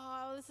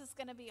 oh, this is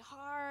going to be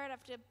hard. I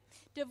have to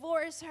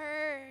divorce her.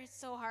 It's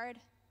so hard.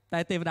 តែ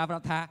ទេវតាប្រា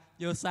ប់ថា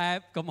យូសេប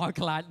កុំឲ្យ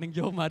ខ្លាចនឹង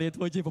យកម៉ារី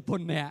ធ្វើជាប្រព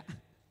ន្ធអ្នក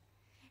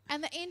And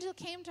the angel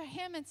came to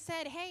him and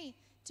said, hey,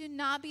 do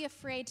not be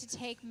afraid to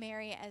take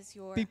Mary as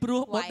your ពីព្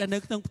រោះបុត្រដែលនៅ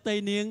wife. ក្នុងផ្ទៃ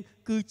នាង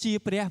គឺជា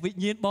ព្រះវិ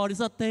ញ្ញាណបរិ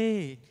សុទ្ធទេ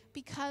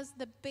Because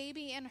the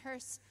baby in her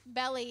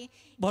belly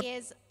But-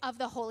 is of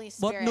the Holy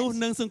បុត្រនោះ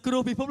Spirit. នឹងសង្គ្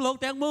រោះពិភពលោក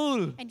ទាំងមូល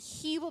And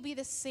he will be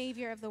the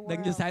savior of the នឹ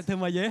ងយូសេប world. ធ្វើ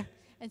មកយេ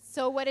And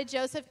so what did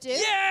Joseph do?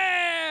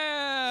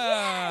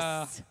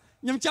 Yeah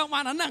ខ្ញុំចង់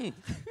បានអាហ្នឹង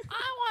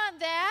I want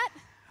that.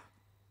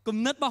 គំ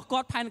និតរបស់គា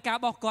ត់ផែនការ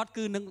របស់គាត់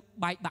គឺនឹង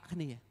បែកបាក់គ្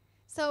នា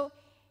So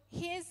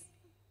his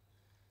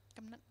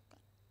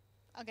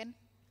again,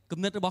 គំ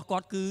និតរបស់គា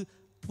ត់គឺ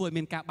ធ្វើឲ្យ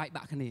មានការបែក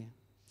បាក់គ្នា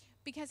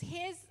because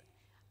his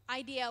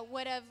idea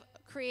would have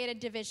created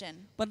division.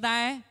 ប៉ុន្តែ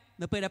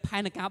នៅពេលដែលផែ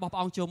នការរបស់ព្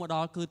រះអង្គចូលមកដ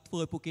ល់គឺធ្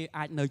វើឲ្យពួកគេ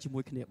អាចនៅជាមួ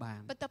យគ្នាបាន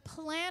But the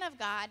plan of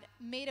God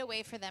made a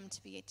way for them to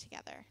be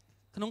together.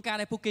 ក្នុងការ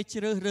ដែលពួកគេ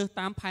ជ្រើសរើស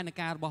តាមផែន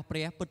ការរបស់ព្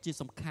រះពិតជា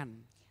សំខាន់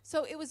So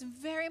it was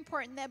very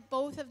important that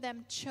both of them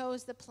chose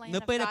the plan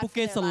នៅ of ពេលដែល God ពួក for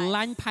គេ their ស្រ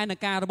ឡាញ់ lives. ផែន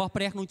ការរបស់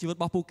ព្រះក្នុងជីវិត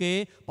របស់ពួកគេ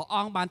ព្រះអ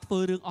ង្គបានធ្វើ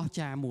រឿងអស្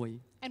ចារ្យមួយ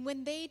And when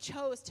they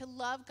chose to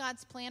love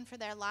God's plan for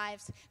their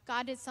lives,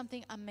 God did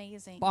something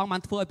amazing. ព្រះអង្គបា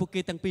នធ្វើឲ្យពួក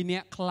គេទាំងពីរនា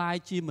ក់ក្លាយ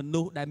ជាម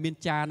នុស្សដែលមាន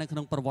ចារនៅក្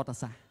នុងប្រវត្តិ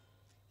សាស្ត្រ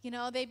You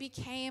know, they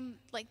became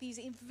like these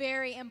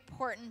very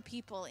important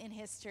people in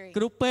history.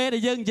 គ្រប់ពេលដែ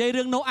លយើងនិយាយ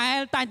រឿងនោះអែ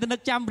លតែងតែនឹ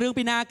កចាំរឿង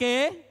ពីណាគេ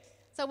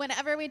So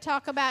whenever we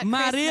talk about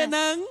ម៉ារី Christmas,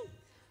 និង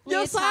we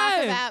យូសេ talk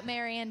ប about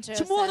Mary and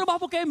ឈ្មោះ Joseph. របស់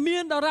ពួកគេមា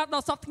នដរាបដ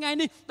ល់សប្តាហ៍ថ្ងៃ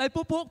នេះដោយព្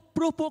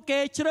រោះពួកគេ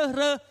ជ្រើស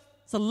រើស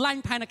ស្រឡា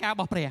ញ់ផែនការរ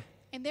បស់ព្រះ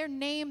And their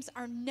names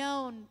are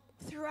known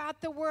throughout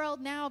the world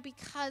now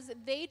because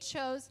they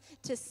chose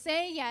to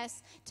say yes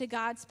to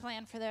God's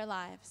plan for their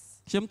lives.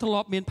 ខ្ញុំធ្លា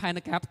ប់មានផែន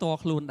ការផ្ទាល់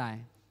ខ្លួនដែរ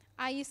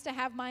I used to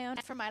have my own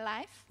for my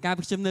life. កាល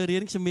ពីខ្ញុំនៅរៀ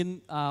នខ្ញុំមាន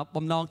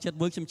បំណងចិត្ត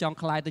មួយខ្ញុំចង់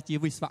ក្លាយទៅជា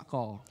វិស្វក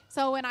រ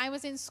So when I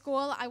was in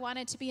school, I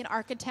wanted to be an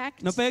architect.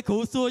 នៅពេលគ្រូ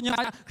សួរ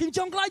ខ្ញុំច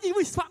ង់ក្លាយជា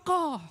វិស្វក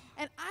រ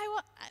And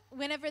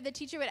whenever the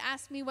teacher would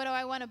ask me, what do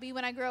I want to be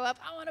when I grow up?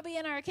 I want to be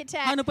an ហើយ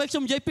architect. នៅពេលខ្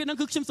ញុំនិយាយពាក្យហ្នឹង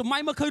គឺខ្ញុំសម័យ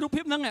មកឃើញរូប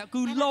ភាពហ្នឹង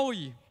គឺលយ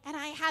And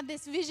I had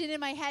this vision in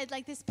my head,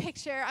 like this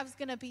picture. I was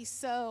going to be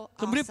so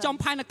ខ្ញុំរៀបចំ awesome.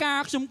 ផែនការ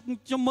ខ្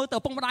ញុំមើលទៅ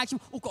ឪពុកម្ដាយខ្ញុំ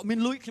អូគាត់មាន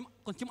លុយខ្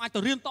ញុំអាចទៅ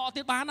រៀនត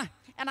ទៀតបានណា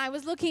And I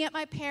was looking at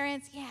my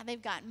parents. Yeah,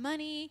 they've got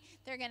money.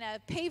 They're going to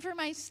pay for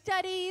my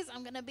studies.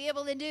 I'm going to be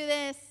able to do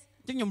this.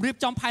 អញ្ចឹងខ្ញុំរៀប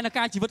ចំផែន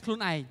ការជីវិតខ្លួន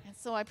ឯង And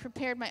so I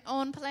prepared my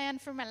own plan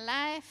for my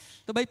life.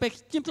 ទៅបីពេល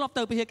ខ្ញុំធ្លាប់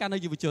ទៅពិធីការនៅ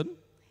យុវជន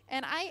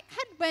And I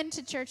had went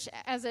to church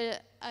as a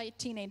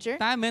teenager,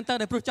 តែមិនមែនទៅ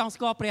តែព្រោះចង់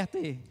ស្គាល់ព្រះ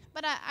ទេ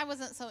but I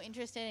wasn't so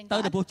interested in ទៅ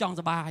តែ God. ព្រោះចង់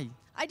សប្បាយ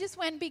I just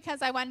went because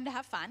I wanted to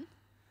have fun.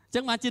 អញ្ចឹ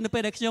ងបានជានៅពេ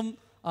លដែលខ្ញុំ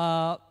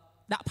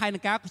ដាក់ផែន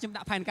ការខ្ញុំ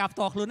ដាក់ផែនការផ្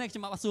ទាល់ខ្លួនឯងខ្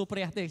ញុំអត់សួរព្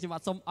រះទេខ្ញុំអ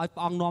ត់សុំឲ្យព្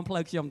រះអង្គនាំផ្លូ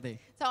វខ្ញុំទេ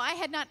So I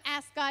had not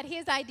asked God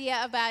his idea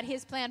about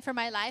his plan for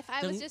my life. I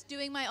was just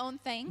doing my own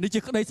thing. នេះ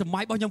ជាក្តីសម័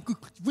យរបស់ខ្ញុំគឺ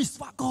វិស្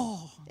វករ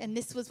And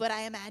this was what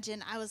I imagined.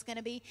 I was going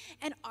to be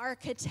an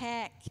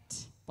architect.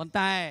 ប៉ុន្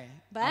តែ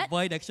But- អ្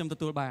វីដែលខ្ញុំទ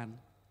ទួលបាន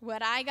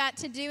What I got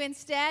to do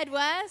instead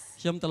was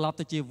ខ្ញុំត្រឡប់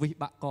ទៅជាវិស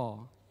បាក់ក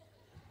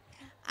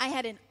I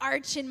had an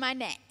arch in my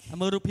neck.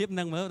 មើលរូបភាព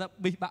នឹងមើលថា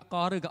វិសបាក់ក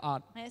ឬក៏អ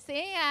ត់ I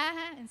see,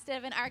 instead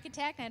of an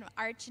architect, I had an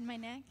arch in my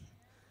neck.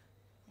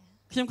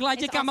 ខ្ញុំខ្លាច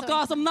ជាកម្មក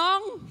រសំណ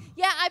ង់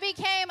Yeah, I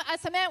became a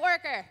cement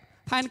worker.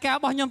 ផែនការរ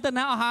បស់ខ្ញុំទៅ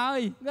ណាអស់ហើយ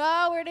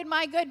Oh, where did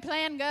my good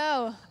plan go?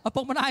 ឪ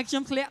ពុកម្ដាយខ្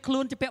ញុំធ្លាក់ខ្លួ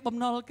នជាពាក់បំ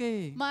ណុលគេ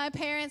My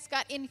parents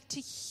got into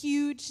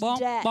huge បង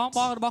debt. បង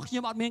របស់ខ្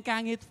ញុំអត់មានកា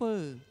រងារធ្វើ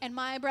And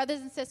my brothers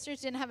and sisters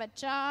didn't have a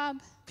job.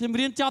 ខ្ញុំ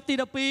រៀនចប់ទី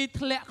12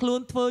ធ្លាក់ខ្លួន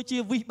ធ្វើជា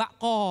វិសបាក់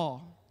ក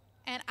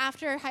And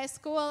after high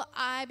school,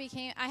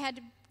 I had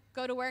to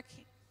go to work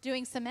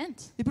doing cement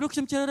ពីព្រោះខ្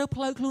ញុំជ្រើសរើស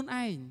ផ្លូវខ្លួន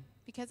ឯង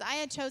because I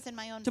had chosen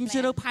my own ខ្ញុំជ្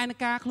រើសរើស plan. ផែន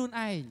ការខ្លួន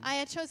ឯង I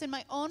had chosen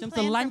my own ខ្ញុំ plan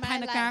ស្រឡាញ់ for ផែ my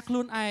នការ life. ខ្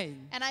លួនឯង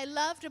And I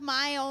loved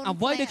my own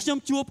អ្វីដែលខ្ញុំ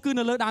plan. ជួបគឺ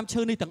នៅលើដើម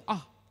ឈើនេះទាំងអ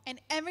ស់ And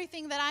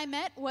everything that I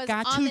met was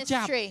ការ on ឈឺ this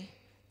ចាប់ tree.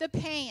 The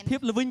pain, ភា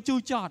ពល្វីងជូរ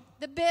ចត់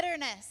the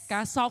bitterness,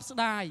 ការសោកស្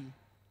ដាយ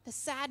the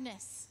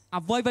sadness.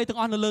 អ្វីៗទាំង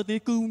អស់នៅលើនេះ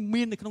គឺ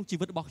មាននៅក្នុងជី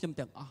វិតរបស់ខ្ញុំ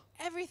ទាំងអស់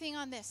Everything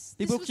on this.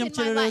 ពី This ព្រោះ was ខ្ញុំ in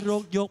ជ្រើស my រើស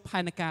life យកផែ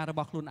នការរប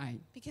ស់ខ្លួនឯង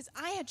because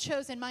I had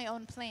chosen my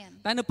own plan.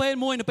 តែនៅពេល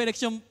មួយនៅពេលដែល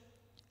ខ្ញុំ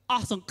អ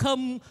ស់សង្ឃឹម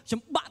ខ្ញុំ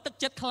បាក់ទឹក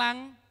ចិត្តខ្លាំង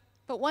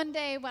But one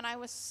day when I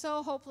was so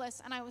hopeless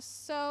and I was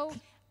so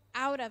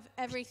out of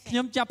ខ្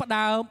ញុំ everything, ចាប់ផ្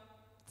ដើម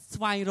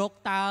ស្វែងរក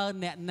តើ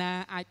អ្នកណា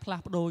អាចផ្លា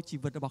ស់ប្ដូរជី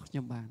វិតរបស់ខ្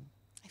ញុំបាន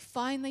I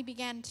finally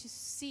began to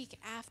seek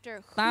after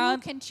who តើ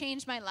can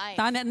change my life.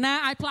 តើអ្នកណា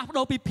អាចផ្លាស់ប្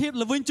ដូរពីភាព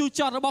ល្វីងជូរ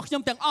ចត់របស់ខ្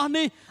ញុំទាំងអស់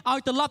នេះឲ្យ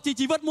ត្រឡប់ជា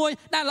ជីវិតមួយ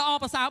ដែលល្អ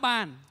ប្រសើរបា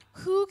ន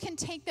Who can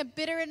take the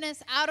bitterness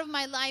out of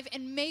my life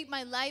and make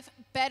my life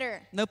better?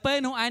 នៅពេល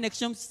នោះឯងដែល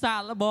ខ្ញុំសា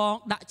កល្បង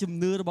ដាក់ជំ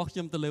នឿរបស់ខ្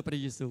ញុំទៅលើព្រះ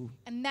យេស៊ូវ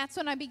And that's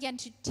when I began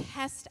to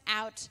test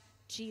out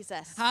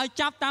Jesus. ហើយ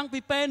ចាប់តាំងពី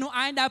ពេលនោះ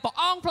ឯងដែលព្រះ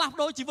អង្គផ្លាស់ប្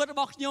ដូរជីវិតរ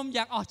បស់ខ្ញុំ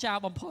យ៉ាងអស្ចារ្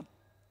យបំផុត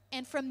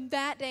And from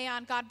that day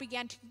on, God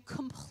began to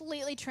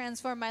completely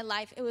transform my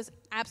life. It was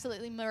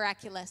absolutely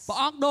miraculous. ព្រះ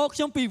អង្គដូរខ្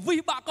ញុំពីវិ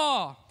សបាក់ក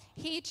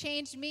He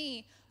changed me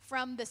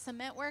from the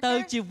cement ទៅ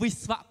worker ជាវិ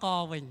ស្វក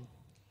រវិញ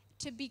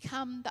to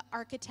become the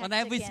architect ប៉ុន្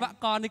តែវិស្វ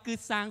again. ករនេះគឺ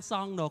សាងស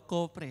ង់នគ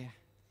រព្រះ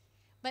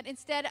But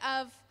instead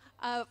of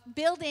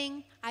building,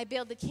 I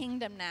build the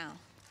kingdom now.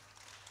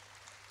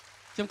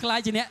 ខ្ញុំខ្លាច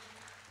ជាអ្នក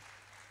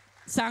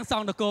សាងស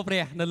ង់នគរព្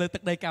រះនៅលើទឹ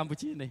កដីកម្ពុ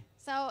ជានេះ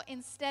So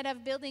instead of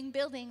building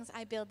buildings,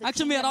 I build the ហើយ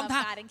ខ្ញុំមាន kingdom អារម្មណ៍ of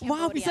ថា God in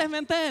វ៉ាវពិសេស Cambodia.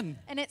 មែនទែន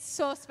And it's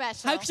so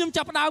special. ហើយខ្ញុំ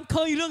ចាប់ផ្ដើម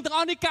ឃើញរឿងទាំងអ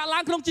ស់នេះកើតឡើ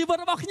ងក្នុងជីវិត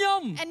របស់ខ្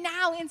ញុំ And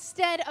now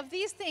instead of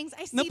these things,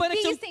 I នៅ see ពេលដែល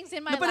ខ្ញុំ these things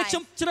in នៅ my ពេលដែលខ្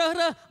ញុំ life. ជ្រើស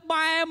រើស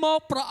បែរមក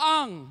ព្រះអ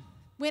ង្គ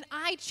When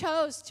I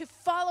chose to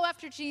follow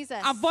after Jesus,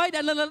 អ្វី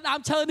ដែលនៅលើដើម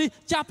ឈើនេះ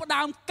ចាប់ផ្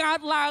ដើមកើត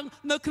ឡើង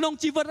នៅក្នុង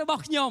ជីវិតរប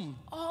ស់ខ្ញុំ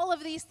all of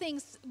these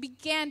things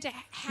began to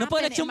នៅពេល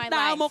happen ដែលខ្ញុំ in my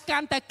ដើរមក life. កា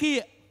ន់តាគៀ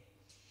ក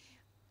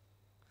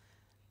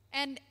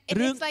And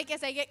រឿង- it's like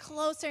as I get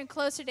closer and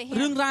closer to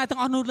រឿង Him, រ៉ាវទាំង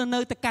អស់នោះនៅ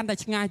តែកាន់តែ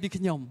ឆ្ងាយពី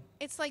ខ្ញុំ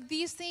it's like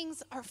these things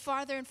are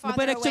farther and នៅ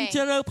ពេល farther ដែលខ្ញុំ away. ជ្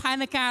រើសរើសផែ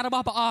នការរប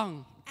ស់ព្រះអង្គ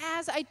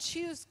As I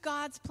choose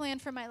God's plan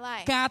for my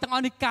life, ការទាំងអ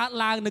ស់នេះកើត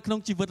ឡើងនៅក្នុង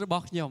ជីវិតរប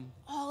ស់ខ្ញុំ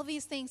all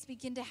these things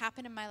begin to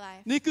happen in my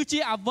life. នេះគឺជា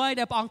អ្វី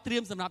ដែលព្រះអង្គត្រៀ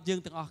មសម្រាប់យើង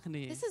ទាំងអស់គ្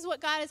នា This is what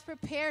God has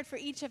prepared for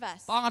each of us.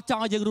 ព្រះអង្គអត់ច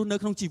ង់ឲ្យយើងរស់នៅ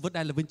ក្នុងជីវិត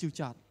ដែលល្វីងជូរ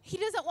ចត់ He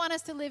doesn't want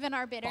us to live in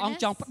our ព្រះអង្គ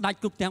bitterness. ចង់ផ្ដាច់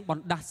គ្រប់ទាំងប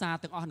ណ្ដាសា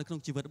ទាំងអស់នៅក្នុង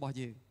ជីវិតរបស់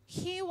យើង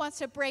He wants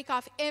to break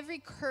off every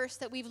curse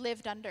that we've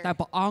lived under. តែ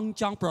ព្រះអង្គ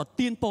ចង់ប្រ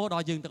ទានពរដ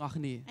ល់យើងទាំងអស់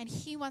គ្នា And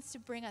He wants to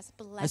bring us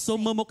ហើយសូម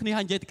មើល blessing. មុខគ្នា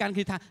ហើយនិយាយទៅកាន់គ្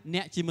នាថាអ្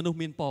នកជាមនុស្ស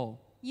មានពរ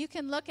You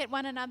can look at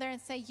one another and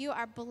say, You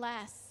are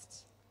blessed.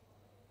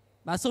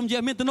 បាទសូមនិយា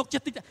យមានទំនុកចិ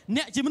ត្តតិច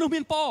អ្នកជាមនុស្ស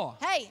មានពរ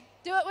Hey,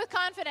 do it with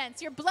confidence.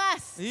 You're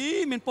blessed. អី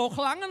មានពរ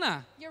ខ្លាំងណាស់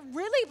You're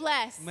really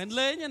blessed. មិន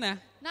លេងទេណា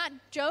Not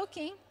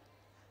joking.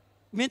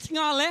 មានឆ្ង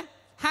ល់ទេ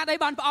ហេតុអី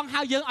បានព្រះអង្គ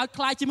ហៅយើងឲ្យ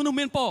ខ្លាចជាមនុស្ស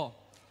មានពរ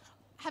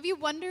Have you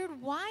wondered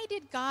why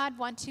did God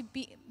want to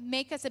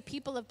make us a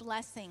people of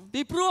blessing?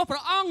 ពីព្រោះព្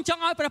រះអង្គច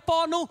ង់ឲ្យព្រះព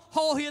រនោះ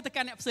ហូរហៀរទៅ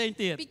កាន់អ្នកផ្សេង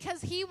ទៀត Because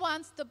He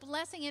wants the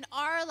blessing in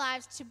our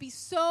lives to be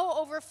so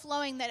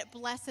overflowing that it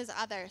blesses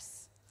others.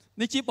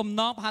 នេះជាបំ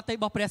ណងប្រហត្ថីរ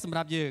បស់ព្រះសម្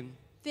រាប់យើង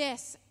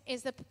This is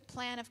the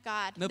plan of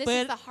God. នៅ This ពេ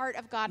ល is the heart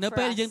of God នៅ for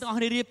ពេលយើង us. ទាំងអស់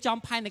គ្នារៀបចំ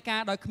ផែនកា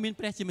រដោយគ្មាន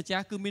ព្រះជាម្ចា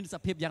ស់គឺមានស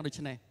ភាពយ៉ាងដូច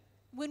នេះ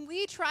When we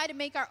try to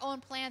make our own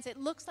plans, it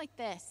looks like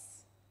this.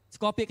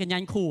 ស្គាល់ពាក្យកញ្ញា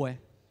ញ់ខួរហ៎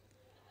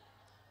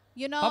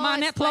You know, ប្រហែល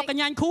អ្នកធ្លាប់ក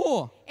ញ្ញាញ់ខួរ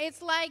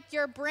it's like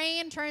your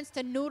brain turns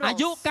to អា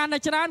យុ noodles. កាន់តែ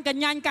ច្រើនក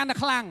ញ្ញាញ់កាន់តែ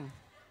ខ្លាំង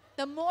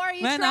The more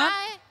you Man,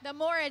 try, the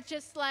more it's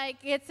just like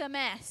it's a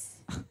mess.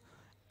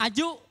 អា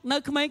យុនៅ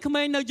ក្មេង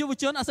ៗនៅយុវ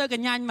ជនអត់សូវក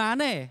ញ្ញាញ់ហ្មង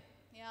ទេ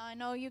Yeah, I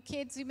know you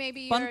kids, you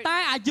maybe ប៉ុន្តែ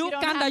អាយុ you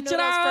don't កាន់តែ have ច្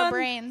រើ noodles for ន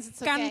brains.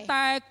 It's កាន់ okay.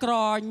 តែក្រ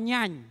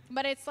ញាញ់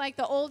But it's like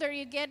the older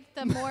you get,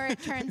 the more it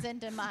turns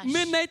into mush.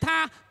 មានន័យថា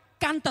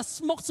កាន់តែ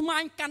ស្មុគស្មា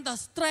ញកាន់តែ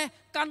stress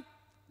កាន់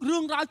រឿ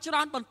ងរ៉ាវច្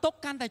រើនបន្ទុក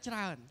កាន់តែច្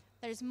រើន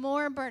There's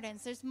more burdens.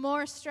 There's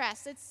more stress.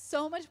 It's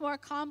so much more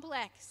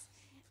complex.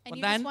 And But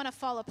you then- just want to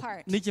fall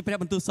apart. នេះជាព្រះ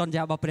បន្ទូលសន្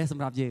យារបស់ព្រះស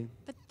ម្រាប់យើង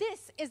But this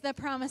is the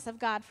promise of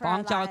God for ព្រះអ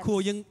our ង្គចង់ឲ្យខួរ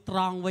យើង lives. ត្រ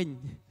ង់វិញ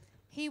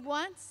He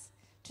wants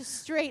to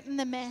straighten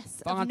the mess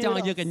ព្រះអ of ង្គចង់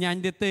ឲ្យយើងក noodles. ញ្ញាញ់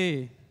ទៀតទេ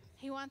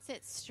He wants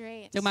it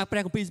straight. ចឹងមកព្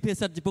រះគម្ពីរសុភា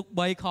សិតចំពុក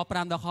3ខ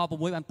5ដល់ខ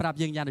6បានប្រាប់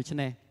យើងយ៉ាងដូច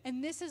នេះ And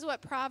this is what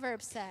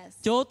Proverbs says.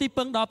 ចូលទី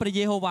ពឹងដល់ព្រះ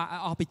យេហូវ៉ាឲ្យ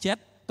អស់ពីចិត្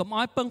ត កុំ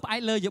ឲ្យពឹងផ្អែ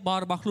កលើយោប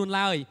ល់របស់ខ្លួន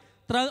ឡើយ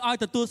ត្រូវឲ្យ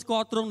ទទួលស្គា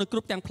ល់ទ្រង់នៅគ្រ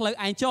ប់ទាំងផ្លូវ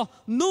ឯងចុះ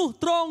នោះ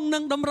ទ្រង់នឹ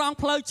ងតម្រង់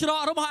ផ្លូវច្រក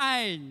របស់ឯ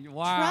ង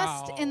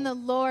Trust in the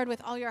Lord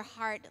with all your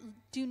heart.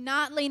 Do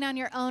not lean on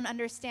your own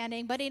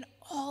understanding, but in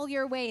all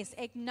your ways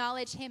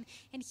acknowledge him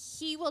and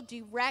he will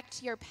direct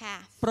your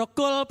path. ប្រ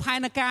គល់ផែ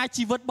នការ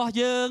ជីវិតរបស់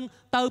យើង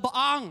ទៅព្រះ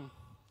អង្គ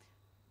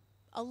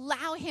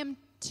Allow him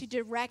to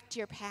direct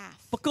your path.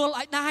 ប្រគល់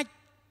ឲ្យដាច់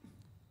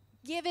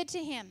Give it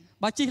to him.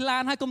 បើជិះឡា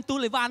នហើយកុំទូល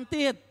អីវ៉ាន់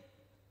ទៀត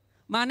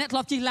មកអ្នកធ្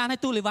លាប់ជិះឡានឲ្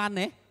យទូលអីវ៉ាន់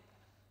ទេ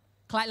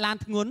ខ្លាចឡាន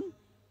ធ្ងន់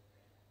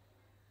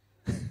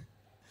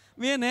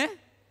មានទេ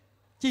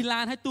ជិះឡា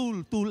នឲ្យ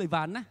ទូលអី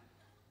វ៉ាន់ណា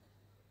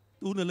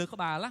ទូលនៅលើក្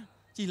បាលណា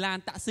ជិះឡាន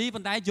តាក់ស៊ី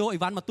ប៉ុន្តែយកអី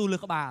វ៉ាន់មកទូលលើ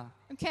ក្បាល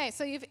Okay,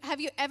 so have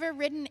you ever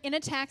ridden in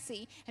a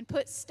taxi and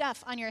put stuff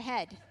on your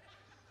head?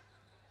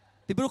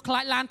 ពីព្រោះខ្លា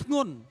ចឡានធ្ង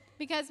ន់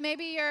Because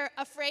maybe you're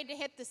afraid to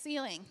hit the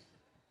ceiling.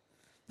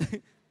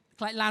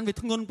 ខ្លាចឡានវា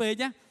ធ្ងន់ពេក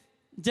ណា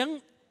អញ្ចឹង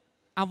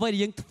អ្វីដែល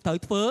យើងត្រូវ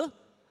ធ្វើ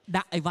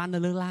ដាក់អីវ៉ាន់នៅ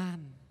លើឡាន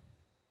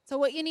So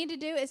what you need to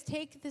do is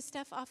take the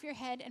stuff off your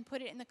head and put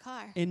it in the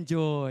car.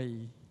 Enjoy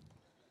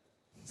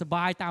សប្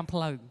បាយតាមផ្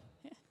លូវ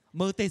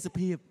មើលទេស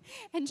ភាព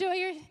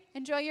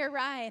Enjoy your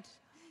ride.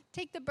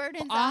 Take the ព្រះ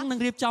burdens អង្គ off. នឹង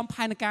រៀបចំ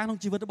ផែនការក្នុង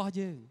ជីវិតរបស់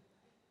យើង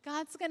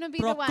God's going to be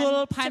ប្រ the one គ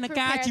ល់ to ផែន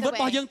ការ prepare ជីវិត the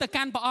របស់យើង way. ទៅ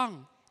កាន់ព្រះអង្គ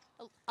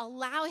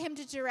Allow him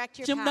to direct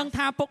your ខ្ញុំដឹង path.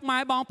 ថាពុកម៉ែ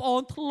បងប្អូ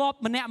នធ្លាប់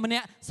ម្នា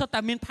ក់សុទ្ធតែ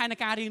មានផែន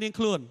ការរៀងៗ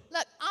ខ្លួន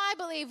Look, I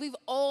believe we've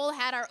all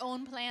had our own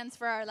plans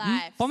for our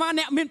lives. ប្រហែល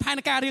អ្នកមានផែន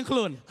ការរៀងខ្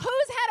លួន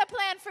Who's had a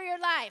plan for your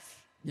life?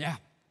 Yeah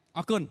អ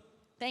រគុណ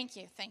Thank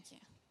you.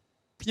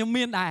 ខ្ញុំ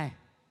មានដែរ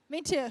Me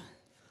too.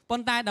 ប៉ុ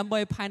ន្តែដើម្បី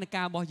ផែន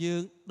ការរបស់យើ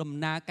ងដំ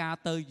ណើរការ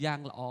ទៅយ៉ាង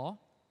ល្អ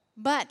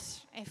But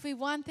if we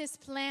want this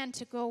plan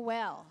to go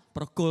well,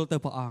 ប្រគល់ទៅ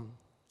ព្រះអង្គ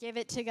give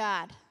it to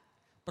God.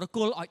 ប្រគ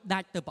ល់ឲ្យដា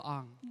ច់ទៅព្រះអ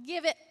ង្គ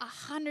Give it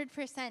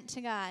 100% to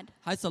God.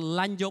 ហើយស្រ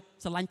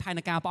ឡាញ់ផែន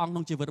ការព្រះអង្គក្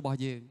នុងជីវិតរបស់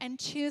យើង And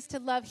choose to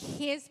love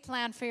his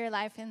plan for your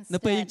life នៅ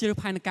ពេលយើងជ្ instead. រើ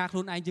សផែនការខ្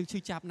លួនឯងយើងឈឺ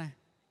ចាប់ណាស់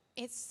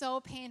It's so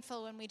painful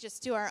when we just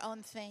do our own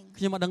thing.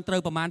 ខ្ញុំមិនដឹងត្រូ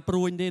វប្រមាណព្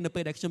រួយទេនៅ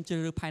ពេលដែលខ្ញុំជ្រើស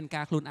រើសផែន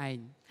ការខ្លួនឯង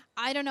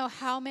I don't know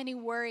how many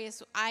worries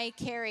I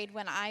carried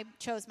when I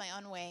chose my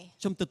own way.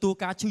 ខ្ញុំទទួល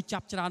ការឈឺចា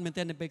ប់ច្រើនមែន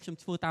ទែននៅពេលខ្ញុំ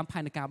ធ្វើតាមផែ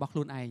នការរបស់ខ្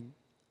លួនឯង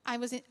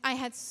I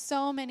had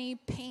so many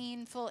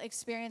painful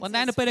experiences. ប៉ុន្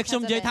តែនៅពេលដែលខ្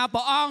ញុំនិយាយថាព្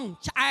រះអង្គ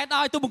ឆ្អែត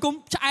ឲ្យទូបង្គំ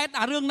ឆ្អែត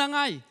អារឿងហ្នឹង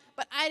ហើយ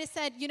But I just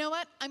said, you know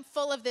what? I'm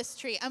full of this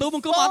tree. I'm ទូប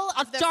ង្គំ full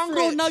អ of ត់ the ចង់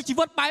រស់នៅ fruit. ជី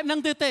វិតបែបហ្នឹង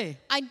ទៀតទេ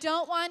I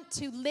don't want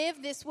to live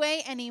this way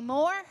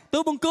anymore. ទូ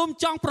បង្គំ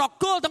ចង់ប្រ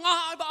គល់ទាំងអ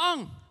ស់ឲ្យព្រះអង្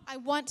គ I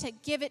want to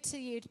give it to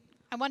you.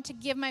 I want to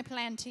give my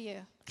plan to you.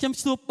 ខ្ញុំ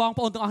សួរបង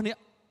ប្អូនទាំងអស់នេះ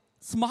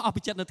ស្មោះអស់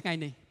ពីចិត្តនៅថ្ងៃ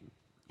នេះ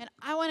And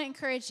I want to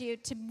encourage you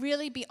to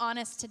really be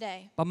honest today.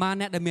 ប្រហែល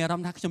អ្នកដែលមានអារម្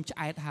មណ៍ថាខ្ញុំឆ្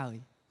អែតហើយ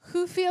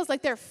Who feels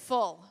like they're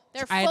full?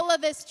 They're full of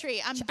this tree.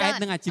 I'm ឆ្អែត done.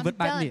 នឹងអាជីវិត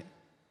I'm បែបនេះ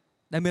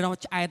done. ដែលមានអារម្ម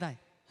ណ៍ឆ្អែតហើយ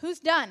Who's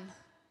done?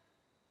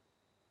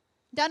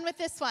 Done with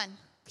this one.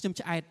 ខ្ញុំ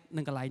ឆ្អែត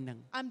នឹងកន្លែងហ្នឹង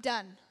I'm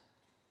done.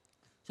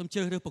 ខ្ញុំជ្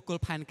រើសរើសប្រគ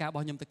ល់ផែនការរប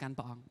ស់ខ្ញុំទៅកាន់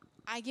ព្រះអង្គ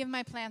I give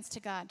my plans to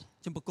God.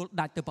 ខ្ញុំប្រគល់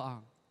ដាច់ទៅព្រះអ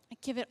ង្គ I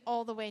give it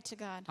all the way to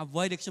God. អ្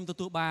វីដែលខ្ញុំទ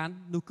ទួលបាន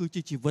នោះគឺ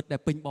ជាជីវិតដែ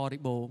លពេញប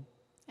រិបូរណ៍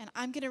And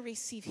I'm going to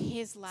receive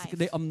his សេច life.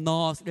 ក្តីអំណ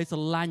រសេចក្តីស្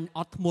រឡាញ់អ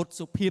ត់ធ្មត់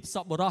សុភាពស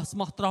ប្បុរសស្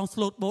មោះត្រង់ស្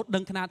លូតបូតដឹ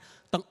ងខ្នាត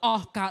ទាំងអ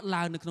ស់កើត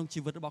ឡើងនៅក្នុងជី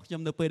វិតរបស់ខ្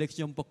ញុំនៅពេលដែលខ្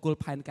ញុំប្រគល់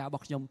ផែនការរប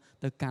ស់ខ្ញុំ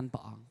ទៅកាន់ព្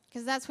រះអង្គ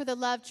Because that's where the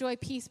love, joy,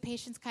 peace,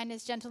 patience,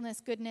 kindness, gentleness,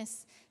 goodness,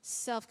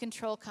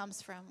 self-control comes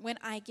from. When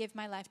I give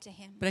my life to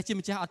him. ព្រះជា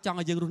ម្ចាស់អត់ចង់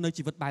ឲ្យយើងរស់នៅ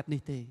ជីវិតបែប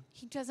នេះទេ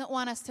He doesn't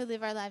want us to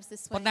live our lives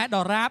this ប៉ុន្តែ way. ដ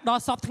ល់រាបដ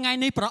ល់សពថ្ងៃ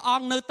នេះព្រះអ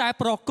ង្គនៅតែ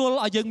ប្រគល់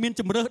ឲ្យយើងមាន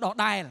ជំរើសដ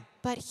ដែល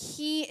But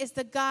he is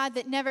the God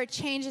that never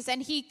changes and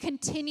he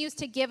continues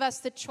to give us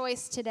the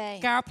choice today.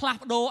 ការផ្លាស់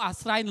ប្ដូរអា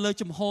ស្រ័យលើ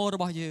ជំហររ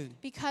បស់យើង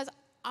Because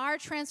our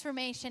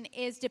transformation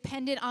is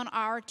dependent on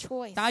our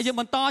choice. តើយើង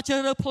បន្តជ្រើ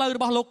សរើសផ្លូវរ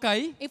បស់លោកី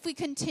If we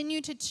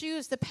continue to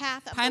choose the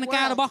path of ផែន the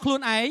ការរបស់ world, ខ្លួ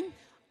នឯង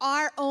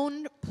our own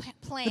ឬ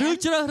plan,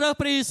 ជ្រើសរើស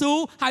ព្រះយេស៊ូវ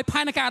ហើយ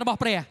ផែនការរបស់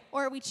ព្រះ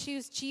or we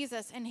choose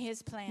Jesus and his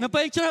plan. នៅ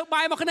ពេលជ្រើស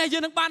បែរមកគ្នាយើ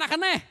ងនឹងបានអា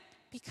គ្នា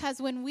Because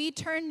when we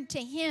turn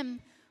to him,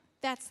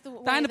 that's the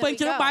តែ way នៅ that ពេល we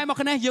ជ្រើសបែរ go. មក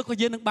គ្នាយើងក៏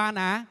យើងនឹងបាន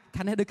អា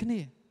គ្នាដូចគ្នា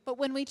But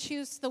when we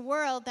choose the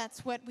world, that's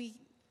what we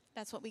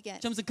get.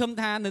 ខ្ញុំសង្ឃឹម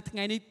ថានៅថ្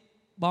ងៃនេះ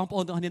បងប្អូ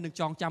នទាំងអស់គ្នានឹង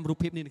ចងចាំរូប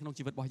ភាពនេះនៅក្នុង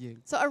ជីវិតរបស់យើង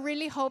So I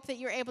really hope that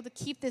you're able to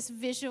keep this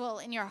visual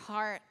in your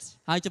heart.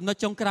 ហើយចំណុច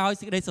ចុងក្រោយ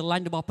សេចក្តីស្រឡា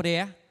ញ់របស់ព្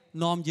រះ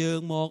នាំយើង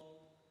មក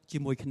ជា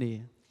មួយគ្នា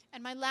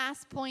And my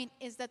last point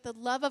is that the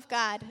love of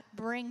God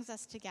brings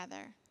us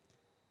together.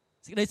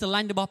 សេចក្តីស្រឡា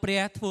ញ់របស់ព្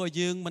រះធ្វើឲ្យ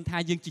យើងមិនថា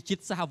យើងជាជា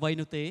តិសាសន៍អ្វី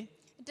នោះទេ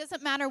It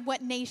doesn't matter what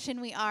nation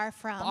we are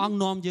ព្រះអង្គ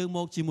from. នាំយើងម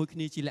កជាមួយគ្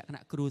នាជាលក្ខ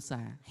ណៈគ្រួ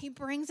សារ He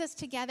brings us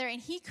together and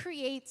he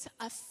creates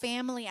a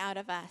family out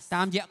of us.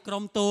 តាមរយៈក្រុ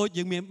មតូច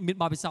យើងមាន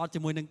បទពិសោធន៍ជា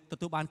មួយនឹងទ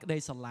ទួលបានក្តី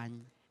ស្រឡាញ់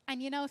And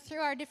you know,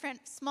 through our different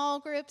small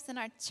groups in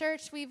our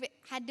church, we've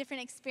had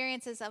different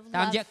experiences of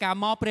តាម love. រយៈការ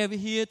មកព្រះវិ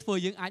ហារធ្វើ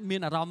យើងអាចមា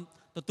នអារម្មណ៍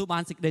ទទួលបា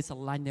នសេចក្តីស្រ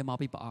ឡាញ់ដែលមក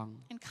ពីព្រះអង្គ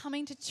And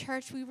coming to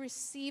church, we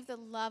receive the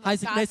love ហើយ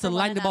of សេចក្តី God ស្រ for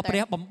ឡាញ one ់របស់ព្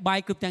រះ another. បំបែក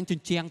គ្រប់ទាំងជ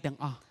ញ្ជាំងទាំង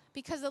អស់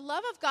Because the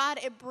love of God,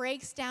 it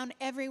breaks down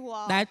every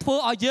wall. ដែលធ្វើ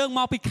ឲ្យយើង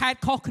មកពីខេត្ត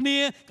ខុសគ្នា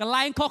កន្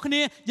លែងខុសគ្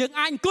នាយើង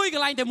អាចអង្គុយក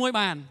ន្លែងតែមួយ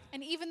បាន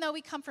And even though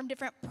we come from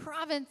different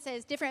provinces,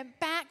 different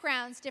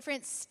backgrounds,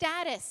 different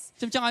status,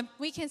 ខ្ញុំចង់ឲ្យ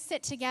we can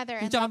sit together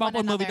ខ្ញុំ and ចង់ឲ្យ love បងប្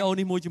អូន one មើលវីដេអូ another.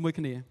 នេះមួយជាមួយ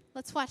គ្នា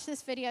Let's watch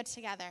this video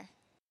together.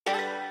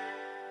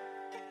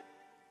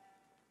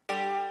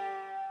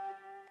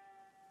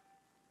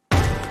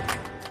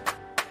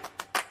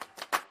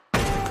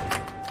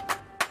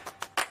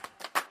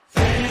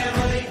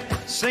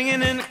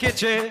 Singing in the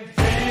kitchen,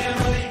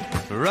 family.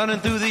 Running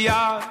through the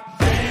yard,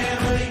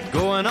 family.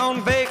 Going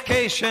on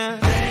vacation,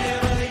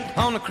 family.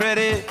 On a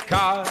credit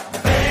card,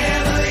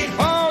 family.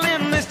 All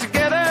in this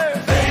together,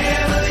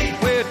 family.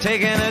 We're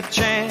taking a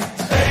chance,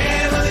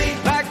 family.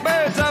 Like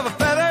birds of a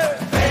feather,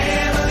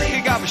 family.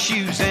 Kick off our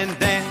shoes and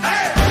dance.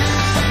 Hey!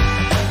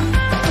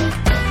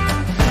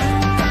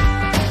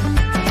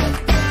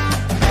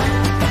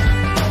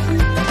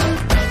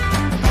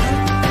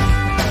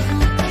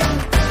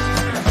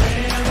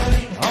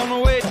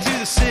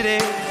 City,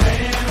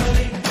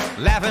 family.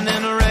 Laughing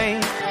in the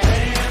rain,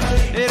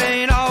 family. It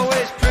ain't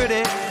always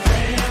pretty,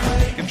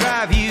 family. Can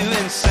drive you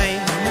insane,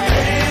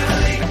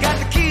 family. Got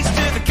the keys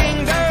to the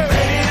kingdom,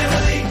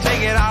 family.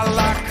 Take it out of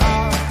our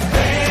car,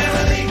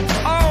 family.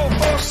 All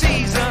four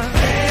seasons,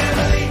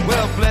 family.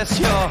 Well, bless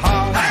your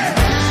heart. Hey!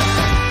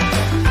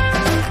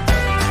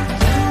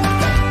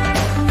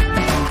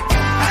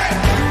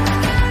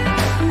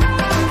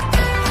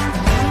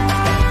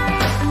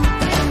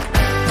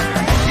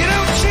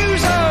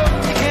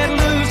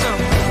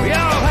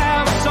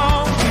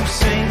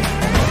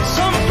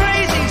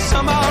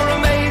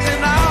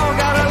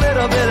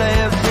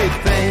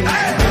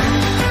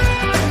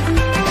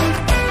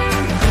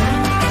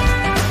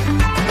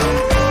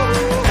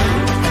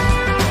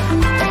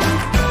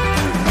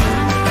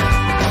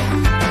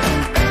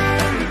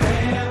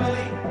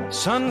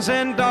 Sons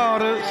and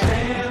daughters,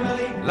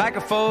 family. Like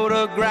a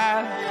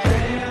photograph,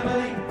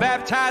 family.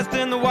 Baptized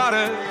in the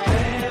water,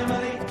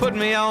 family. Put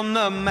me on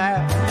the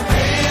map,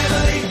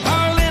 family.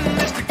 All in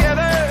this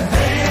together,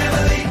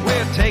 family.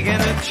 We're taking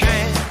a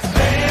chance,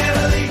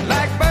 family.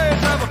 Like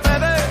birds of a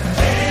feather,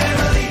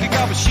 family. Kick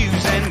off our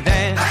shoes and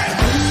dance. Hey!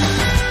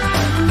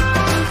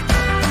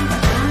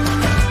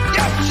 Kick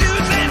off our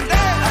shoes and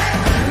dance.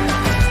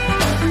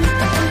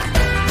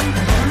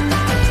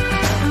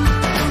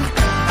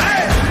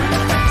 Hey!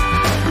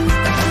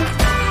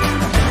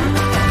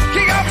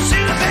 Kick off your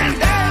shoes and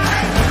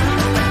dance.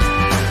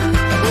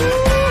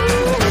 Ooh.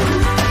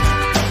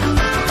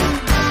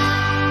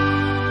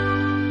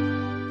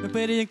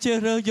 ពេលដែលយើងជ្រើស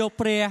រើសយក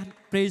ព្រះ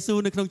យេស៊ូវ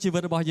នៅក្នុងជីវិ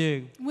តរបស់យើង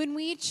When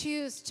we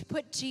choose to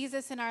put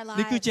Jesus in our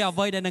នេះគឺជា lives, អ្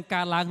វីដែលនឹង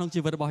កើតឡើងក្នុង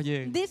ជីវិតរបស់យើ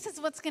ង this is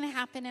what's going to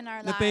happen in our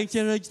នៅពេល lives. ជ្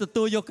រើសរើសទ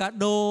ទួលយកកា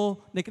ដូ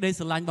នៃក្តី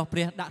ស្រឡាញ់របស់ព្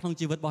រះដាក់ក្នុង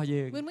ជីវិតរបស់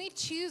យើង When we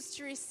choose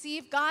to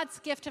receive God's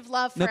gift of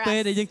love នៅ for ពេល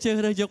us, ដែលយើងជ្រើស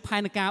រើសយកផែ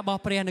នការរបស់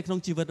ព្រះនៅក្នុង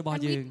ជីវិតរបស់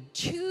and យើង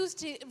we choose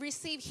to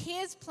receive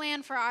His plan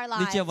for our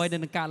នេះជាអ្វី lives, ដែ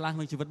លនឹងកើតឡើងក្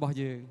នុងជីវិតរបស់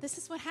យើង this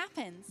is what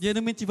happens. យើង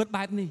នឹងមានជីវិត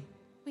បែបនេះ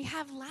We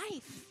have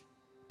life.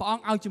 ព្រះអ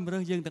ង្គឲ្យជំរើ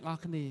សយើងទាំងអ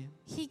ស់គ្នា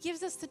He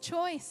gives us the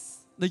choice.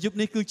 នៅយប់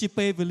នេះគឺជា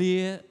ពេលវេលា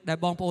ដែល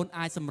បងប្អូន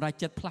អាចសម្រេច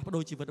ចិត្តផ្លាស់ប្ដូ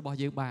រជីវិតរបស់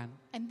យើងបាន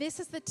And this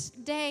is the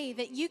day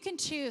that you can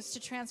choose to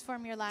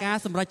transform your ការ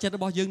life. សម្រេចចិត្តរ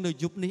បស់យើងនៅ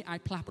យប់នេះអាច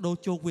ផ្លាស់ប្ដូរ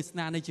ជោគវាស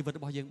នានៃជីវិត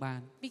របស់យើងបាន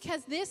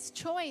Because this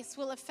choice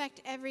will affect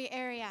every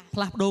area.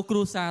 ផ្លាស់ប្ដូរគ្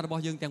រួសាររប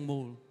ស់យើងទាំង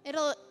មូល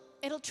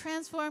It'll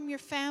transform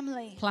your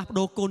family. ផ្លាស់ប្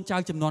ដូរកូនចៅ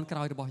ជំនាន់ក្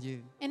រោយរបស់យើ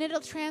ង And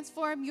it'll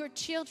transform your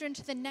children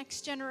to the next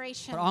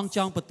generation. ព្រះអង្គច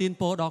ង់ប្រទាន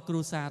ពរដល់គ្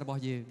រួសាររប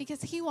ស់យើង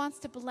Because He wants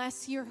to bless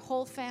your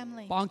whole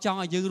family. ព្រះអង្គចង់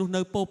ឲ្យយើងរស់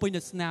នៅពោរពេញ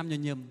ដោយស្នាមញ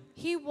ញឹម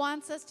He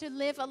wants us to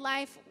live a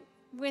life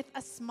with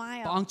a ព្រះ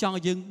smile, អង្គចង់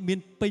ឲ្យយើងមាន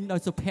ពេញដោ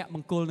យសុភម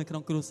ង្គលនៅក្នុ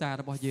ងគ្រួសារ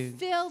របស់យើង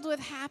filled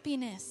with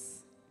happiness.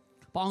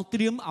 ព្រះអង្គត្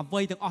រៀមអ្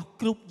វីទាំងអស់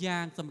គ្រប់យ៉ា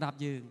ងសម្រាប់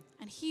យើង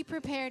And He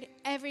prepared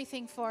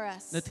everything for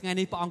us. នៅថ្ងៃ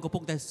នេះព្រះអង្គកំពុ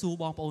ងតែសួរ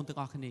បងប្អូនទាំង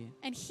អស់គ្នា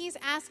And He's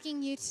asking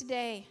you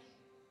today,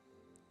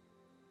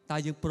 តើ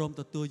យើងព្រម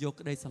ទទួលយក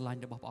ក្តីស្រឡាញ់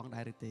របស់ព្រះអង្គ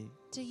ដែរឬទេ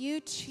do you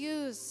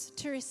choose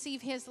to receive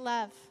His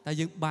love? តើ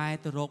យើងបែរ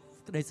ទៅរក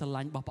ក្តីស្រ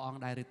ឡាញ់របស់ព្រះអង្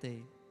គដែរឬទេ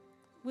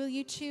Will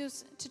you choose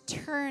to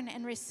turn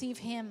and receive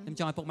Him? ខ្ញុំ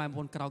ចង់ឲ្យពុកម៉ែបងប្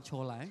អូនក្រោកឈ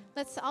រឡើង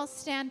Let's all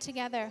stand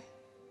together.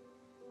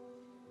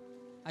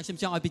 ហើយខ្ញុំ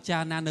ចង់ឲ្យពិចា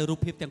រណានៅរូប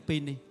ភាពទាំងពី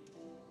រនេះ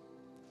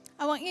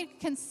I want you to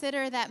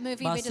consider that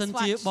movie បើ we សិន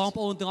just ជាបង watched.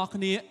 ប្អូនទាំងអស់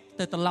គ្នា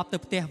ទៅត្រឡប់ទៅ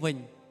ផ្ទះវិញ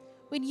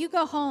When you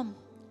go home,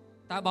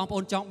 តើបងប្អូ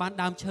នចង់បាន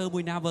ដើមឈើមួ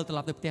យណាវិលត្រឡ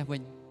ប់ទៅផ្ទះវិ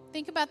ញ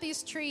think about these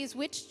trees.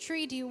 Which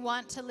tree do you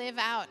want to live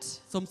out?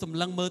 សូមសម្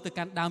លឹងមើលទៅ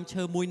កាន់ដើម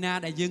ឈើមួយណា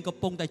ដែលយើងកំ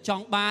ពុងតែច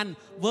ង់បាន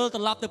វិលត្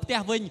រឡប់ទៅផ្ទះ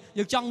វិញ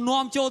យើងចង់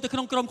នាំចូលទៅក្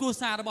នុងក្រុមគ្រួ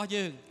សាររបស់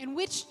យើង And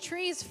which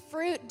tree's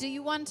fruit do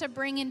you want to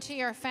bring into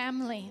your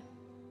family?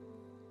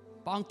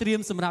 ព្រះអង្គត្រៀម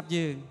សម្រាប់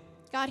យើង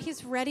God, He's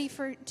ready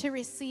to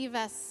receive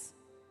us.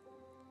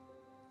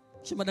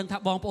 ខ្ញុំមិនដឹងថា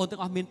បងប្អូនទាំ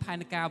ងអស់មានផែ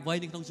នការអ្វី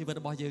នៅក្នុងជីវិត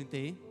របស់យើង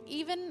ទេ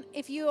Even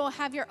if you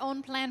have your own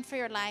plan for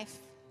your life,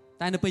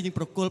 តែនៅពេលយើង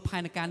ប្រគល់ផែ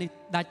នការនេះ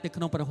ដាច់ទៅ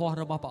ក្នុងព្រះហស្ថ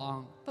របស់ព្រះអ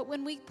ង្គ but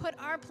when we put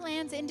our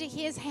plans into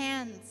His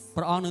hands,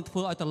 ព្រះអង្គនឹងធ្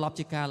វើឲ្យត្រឡប់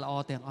ជាការល្អ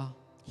ទាំងអស់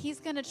He's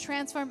going to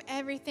transform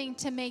everything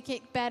to make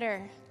it better.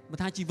 មិន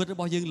ថាជីវិតរ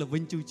បស់យើងល្វី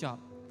ងជូរច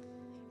ត់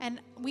And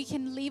we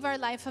can leave our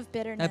life of តែ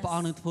bitterness ព្រះអ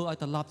ង្គនឹងធ្វើឲ្យ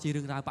ត្រឡប់ជា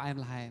រឿងរ៉ាវផ្អែម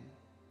ល្ហែម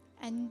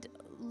and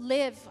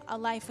live a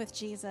life with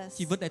Jesus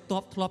ជីវិតដែល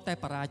ធ្លាប់តែ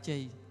បរាជ័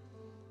យ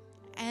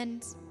and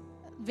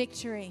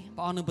victory.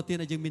 ព្រះអង្គនឹងប្រទាន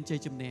ឲ្យយើងមានជ័យ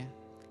ជំនះ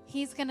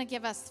He's going to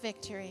give us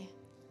victory.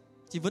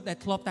 ជីវិតដែល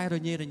ធ្លាប់តែរ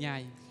ញ៉េរញ៉ៃ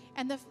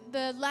And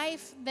the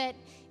life that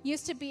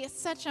used to be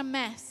such a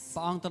mess,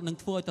 ព្រះអង្គនឹង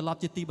ធ្វើឲ្យត្រឡប់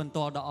ជាទីបន្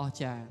ទាល់ដ៏អស្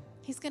ចារ្យ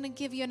He's going to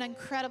give you an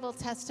incredible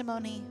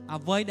testimony.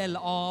 អ្វីដែល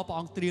ល្អព្រះ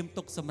អង្គត្រៀម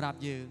ទុកសម្រាប់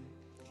យើង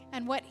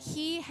And what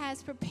He has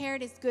prepared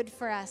is good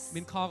for us.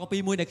 មានខគម្ពី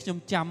រមួយដែលខ្ញុំ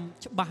ចាំ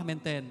ច្បាស់មែន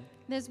ទែន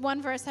There's one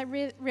verse I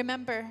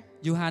remember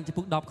យូហានចំ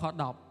ពុក10ខ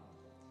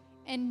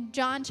10 in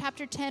John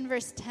chapter 10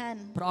 verse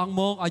 10. ព្រះអង្គ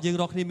មកឲ្យយើង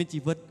រាល់គ្នាមាន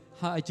ជីវិត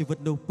ហើយឲ្យជីវិត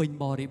នោះពេញ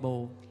បរិបូ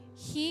រណ៍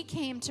He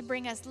came to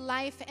bring us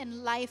life and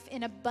life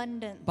in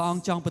abundance. ព្រះអ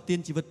ង្គចង់ប្រទាន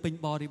ជីវិតពេញ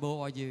បរិបូរណ៍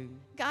ឲ្យយើង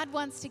God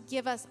wants to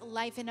give us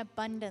life in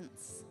abundance.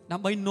 ដើ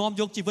ម្បីនាំ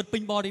យកជីវិតពេ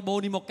ញបរិបូរ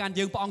ណ៍នេះមកកាន់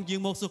យើងព្រះអង្គយើ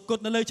ងមកសុគត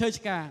នៅលើឈើ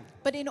ឆ្កាង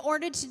But in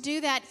order to do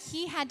that,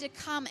 He had to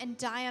come and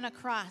die on a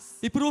cross.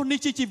 ពីព្រោះនេះ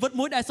ជាជីវិត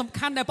មួយដែលសំ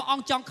ខាន់ដែលព្រះអ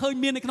ង្គចង់ឃើញ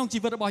មាននៅក្នុងជី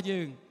វិតរបស់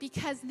យើង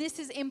Because this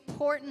is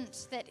important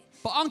that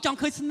ព្រះអង្គចង់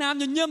ឃើញស្នាម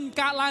ញញឹម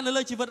កើតឡើងនៅ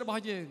លើជីវិតរប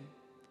ស់យើង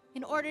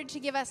in order to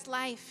give us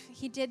life,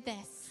 He did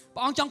this. ព្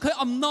រះអង្គចង់ឃើញ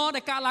អំណរ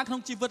ដែលកើតឡើងក្នុ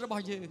ងជីវិតរប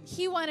ស់យើង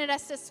He wanted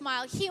us to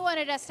smile. He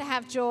wanted us to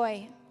have joy.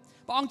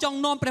 ព្រះអង្គចង់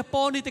នាំព្រះព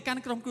រនេះទៅកា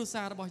ន់ក្រុមគ្រួ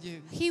សាររបស់យើ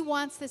ង He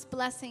wants this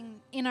blessing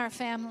in our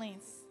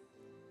families.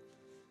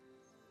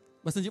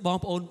 បើសិនជាបង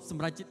ប្អូនស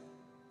ម្រាប់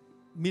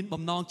មាន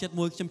បំណងចិត្ត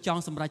មួយខ្ញុំចង់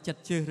សម្រាប់ចិត្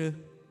តជ្រើសរើស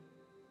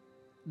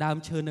ដើម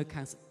ឈើនៅ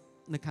ខាង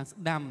ស្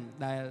ដាំ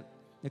ដែល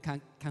នៅ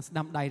ខាងស្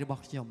ដាំដៃរប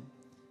ស់ខ្ញុំ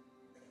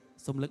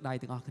សូមលើកដៃ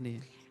ទាំងអស់គ្នា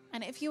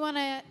And if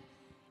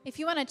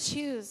you want to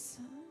choose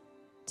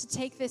to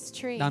take this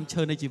tree, ដើម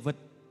ឈើនៃជីវិត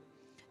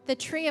the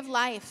tree of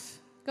life,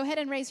 go ahead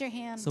and raise your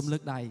hand. សូមលើ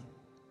កដៃ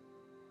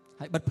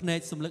ហើយបិទភ្នែក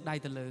សូមលើកដៃ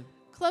ទៅលើ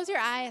Close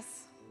your eyes.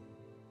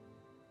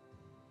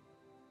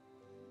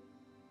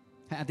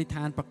 ហើយអធិដ្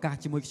ឋានប្រកាស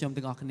ជាមួយខ្ញុំ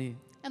ទាំងអស់គ្នា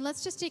And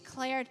let's just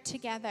declare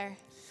together.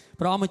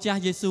 ព្រះអង្គម្ចាស់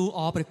យេស៊ូវអ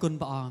រព្រះគុណ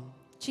ព្រះអង្គ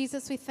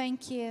Jesus, we thank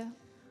you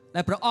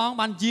ដែលព្រះអង្គ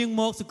បានយាង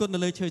មកសុគតនៅ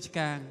លើឈើឆ្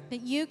កាង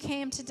that you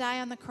came to die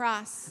on the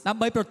cross, ដើ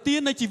ម្បីប្រទាន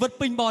នូវជីវិត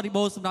ពេញបរិ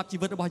បូរណ៍សម្រាប់ជី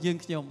វិតរបស់យើង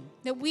ខ្ញុំ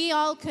that we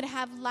all could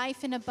have life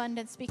in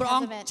abundance ព្រះ because អ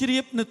ង្គ of it. ជ្រា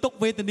បនៅទុក្ខ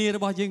វេទនារ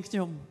បស់យើងខ្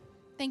ញុំ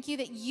Thank you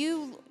that you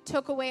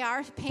took away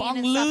our ព្រះ pain អង្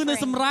គ and លឺនៅ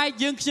suffering, សម្រែក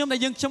យើងខ្ញុំដែល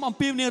យើងខ្ញុំអំ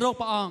ពាវនាវរក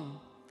ព្រះអង្គ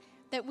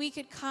that we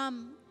could come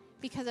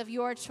because of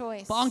your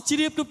choice. ព្រះអង្គជ្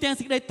រាបគ្រប់ទាំង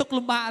សេចក្តីទុក្ខ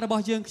លំបាករប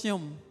ស់យើងខ្ញុំ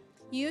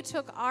You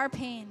took our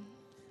pain.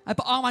 ហើយ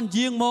ព្រះអង្គបាន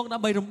យាងមកដើ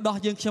ម្បីរំដោះ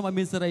យើងខ្ញុំឲ្យ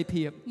មានសេរី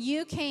ភាព You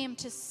came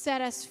to set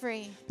us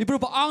free ពីព្រោះ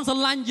ព្រះអង្គស្រ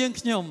ឡាញ់យើង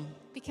ខ្ញុំ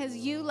because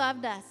you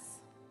loved us.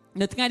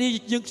 នៅថ្ងៃនេះ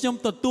យើងខ្ញុំ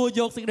ទទួល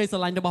យកសេចក្តីស្រ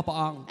ឡាញ់របស់ព្រះ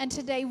អង្គ And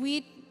today we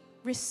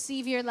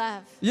receive your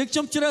love. យើងខ្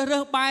ញុំជ្រើសរើ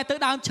សបែរទៅ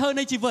ដើមឈើ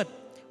នៃជីវិត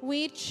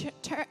We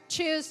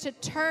choose to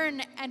turn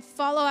and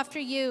follow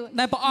after you,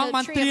 ដែលព្រះអង្គ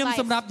បាន the ត្រៀ tree ម of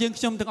សម្រាប់ life យើង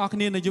ខ្ញុំទាំងអស់គ្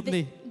នានៅយប់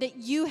នេះ that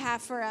you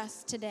have for us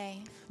today.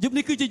 យប់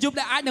នេះគឺជាយប់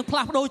ដែលអាចនឹងផ្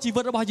លាស់ប្ដូរជី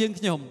វិតរបស់យើង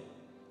ខ្ញុំ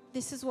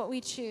This is what we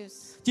choose.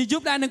 ជាយ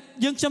ប់ដែល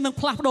យើងខ្ញុំនឹង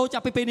ផ្លាស់ប្ដូរចា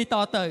ប់ពីពេលនេះត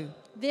ទៅ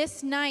This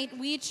night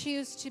we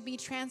choose to be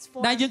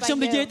transformed ដែលយើងខ្ញុំ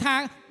និយាយ by you. ថា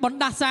បណ្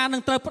ដាសានឹ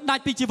ងត្រូវផ្ដា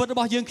ច់ពីជីវិតរ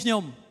បស់យើងខ្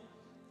ញុំ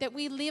That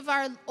we leave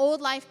our old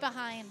life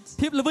behind.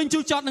 ភាពល្វីងជូ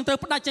រចត់នឹងត្រូវ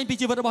ផ្ដាច់ចេញពី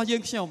ជីវិតរបស់យើ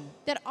ងខ្ញុំ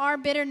That our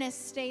bitterness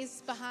stays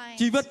behind.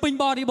 ជីវិតពេញ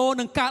បរិបូរណ៍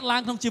នឹងកើតឡើ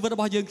ងក្នុងជីវិតរ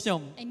បស់យើងខ្ញុំ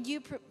And you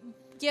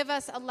give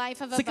us a life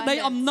of សេចក្តី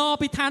អំណ abundance.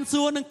 រពីឋាន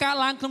សួគ៌នឹងកើត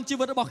ឡើងក្នុងជី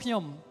វិតរបស់ខ្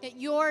ញុំ That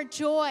your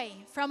joy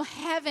from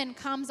heaven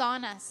comes on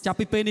us. ចាប់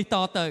ពីពេលនេះត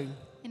ទៅ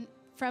And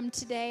from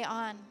today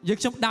on, យើង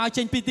ខ្ញុំដើរ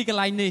ចេញពីទីកន្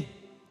លែងនេះ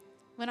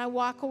when I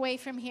walk away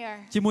from here,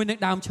 ជាមួយនឹង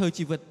ដើមឈើ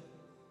ជីវិត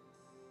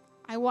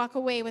I walk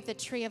away with the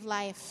tree of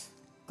life.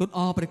 គុណអ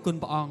រព្រះគុណ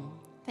ព្រះអង្គ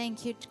Thank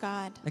you,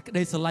 God, ដែលក្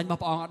តីស្រឡាញ់រប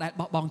ស់ព្រះអង្គដែល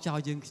បោះបង់ចោល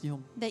យើងខ្ញុំ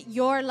that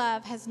your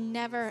love has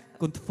never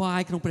គុណថ្វាយ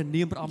ក្នុងព្រះ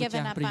នាមព្រះអង្គម្ចា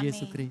given ស់ up ព្រះ on យេ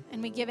ស៊ូវគ្រី me. ស្ទ And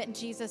we give it in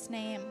Jesus'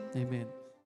 name. អាមែន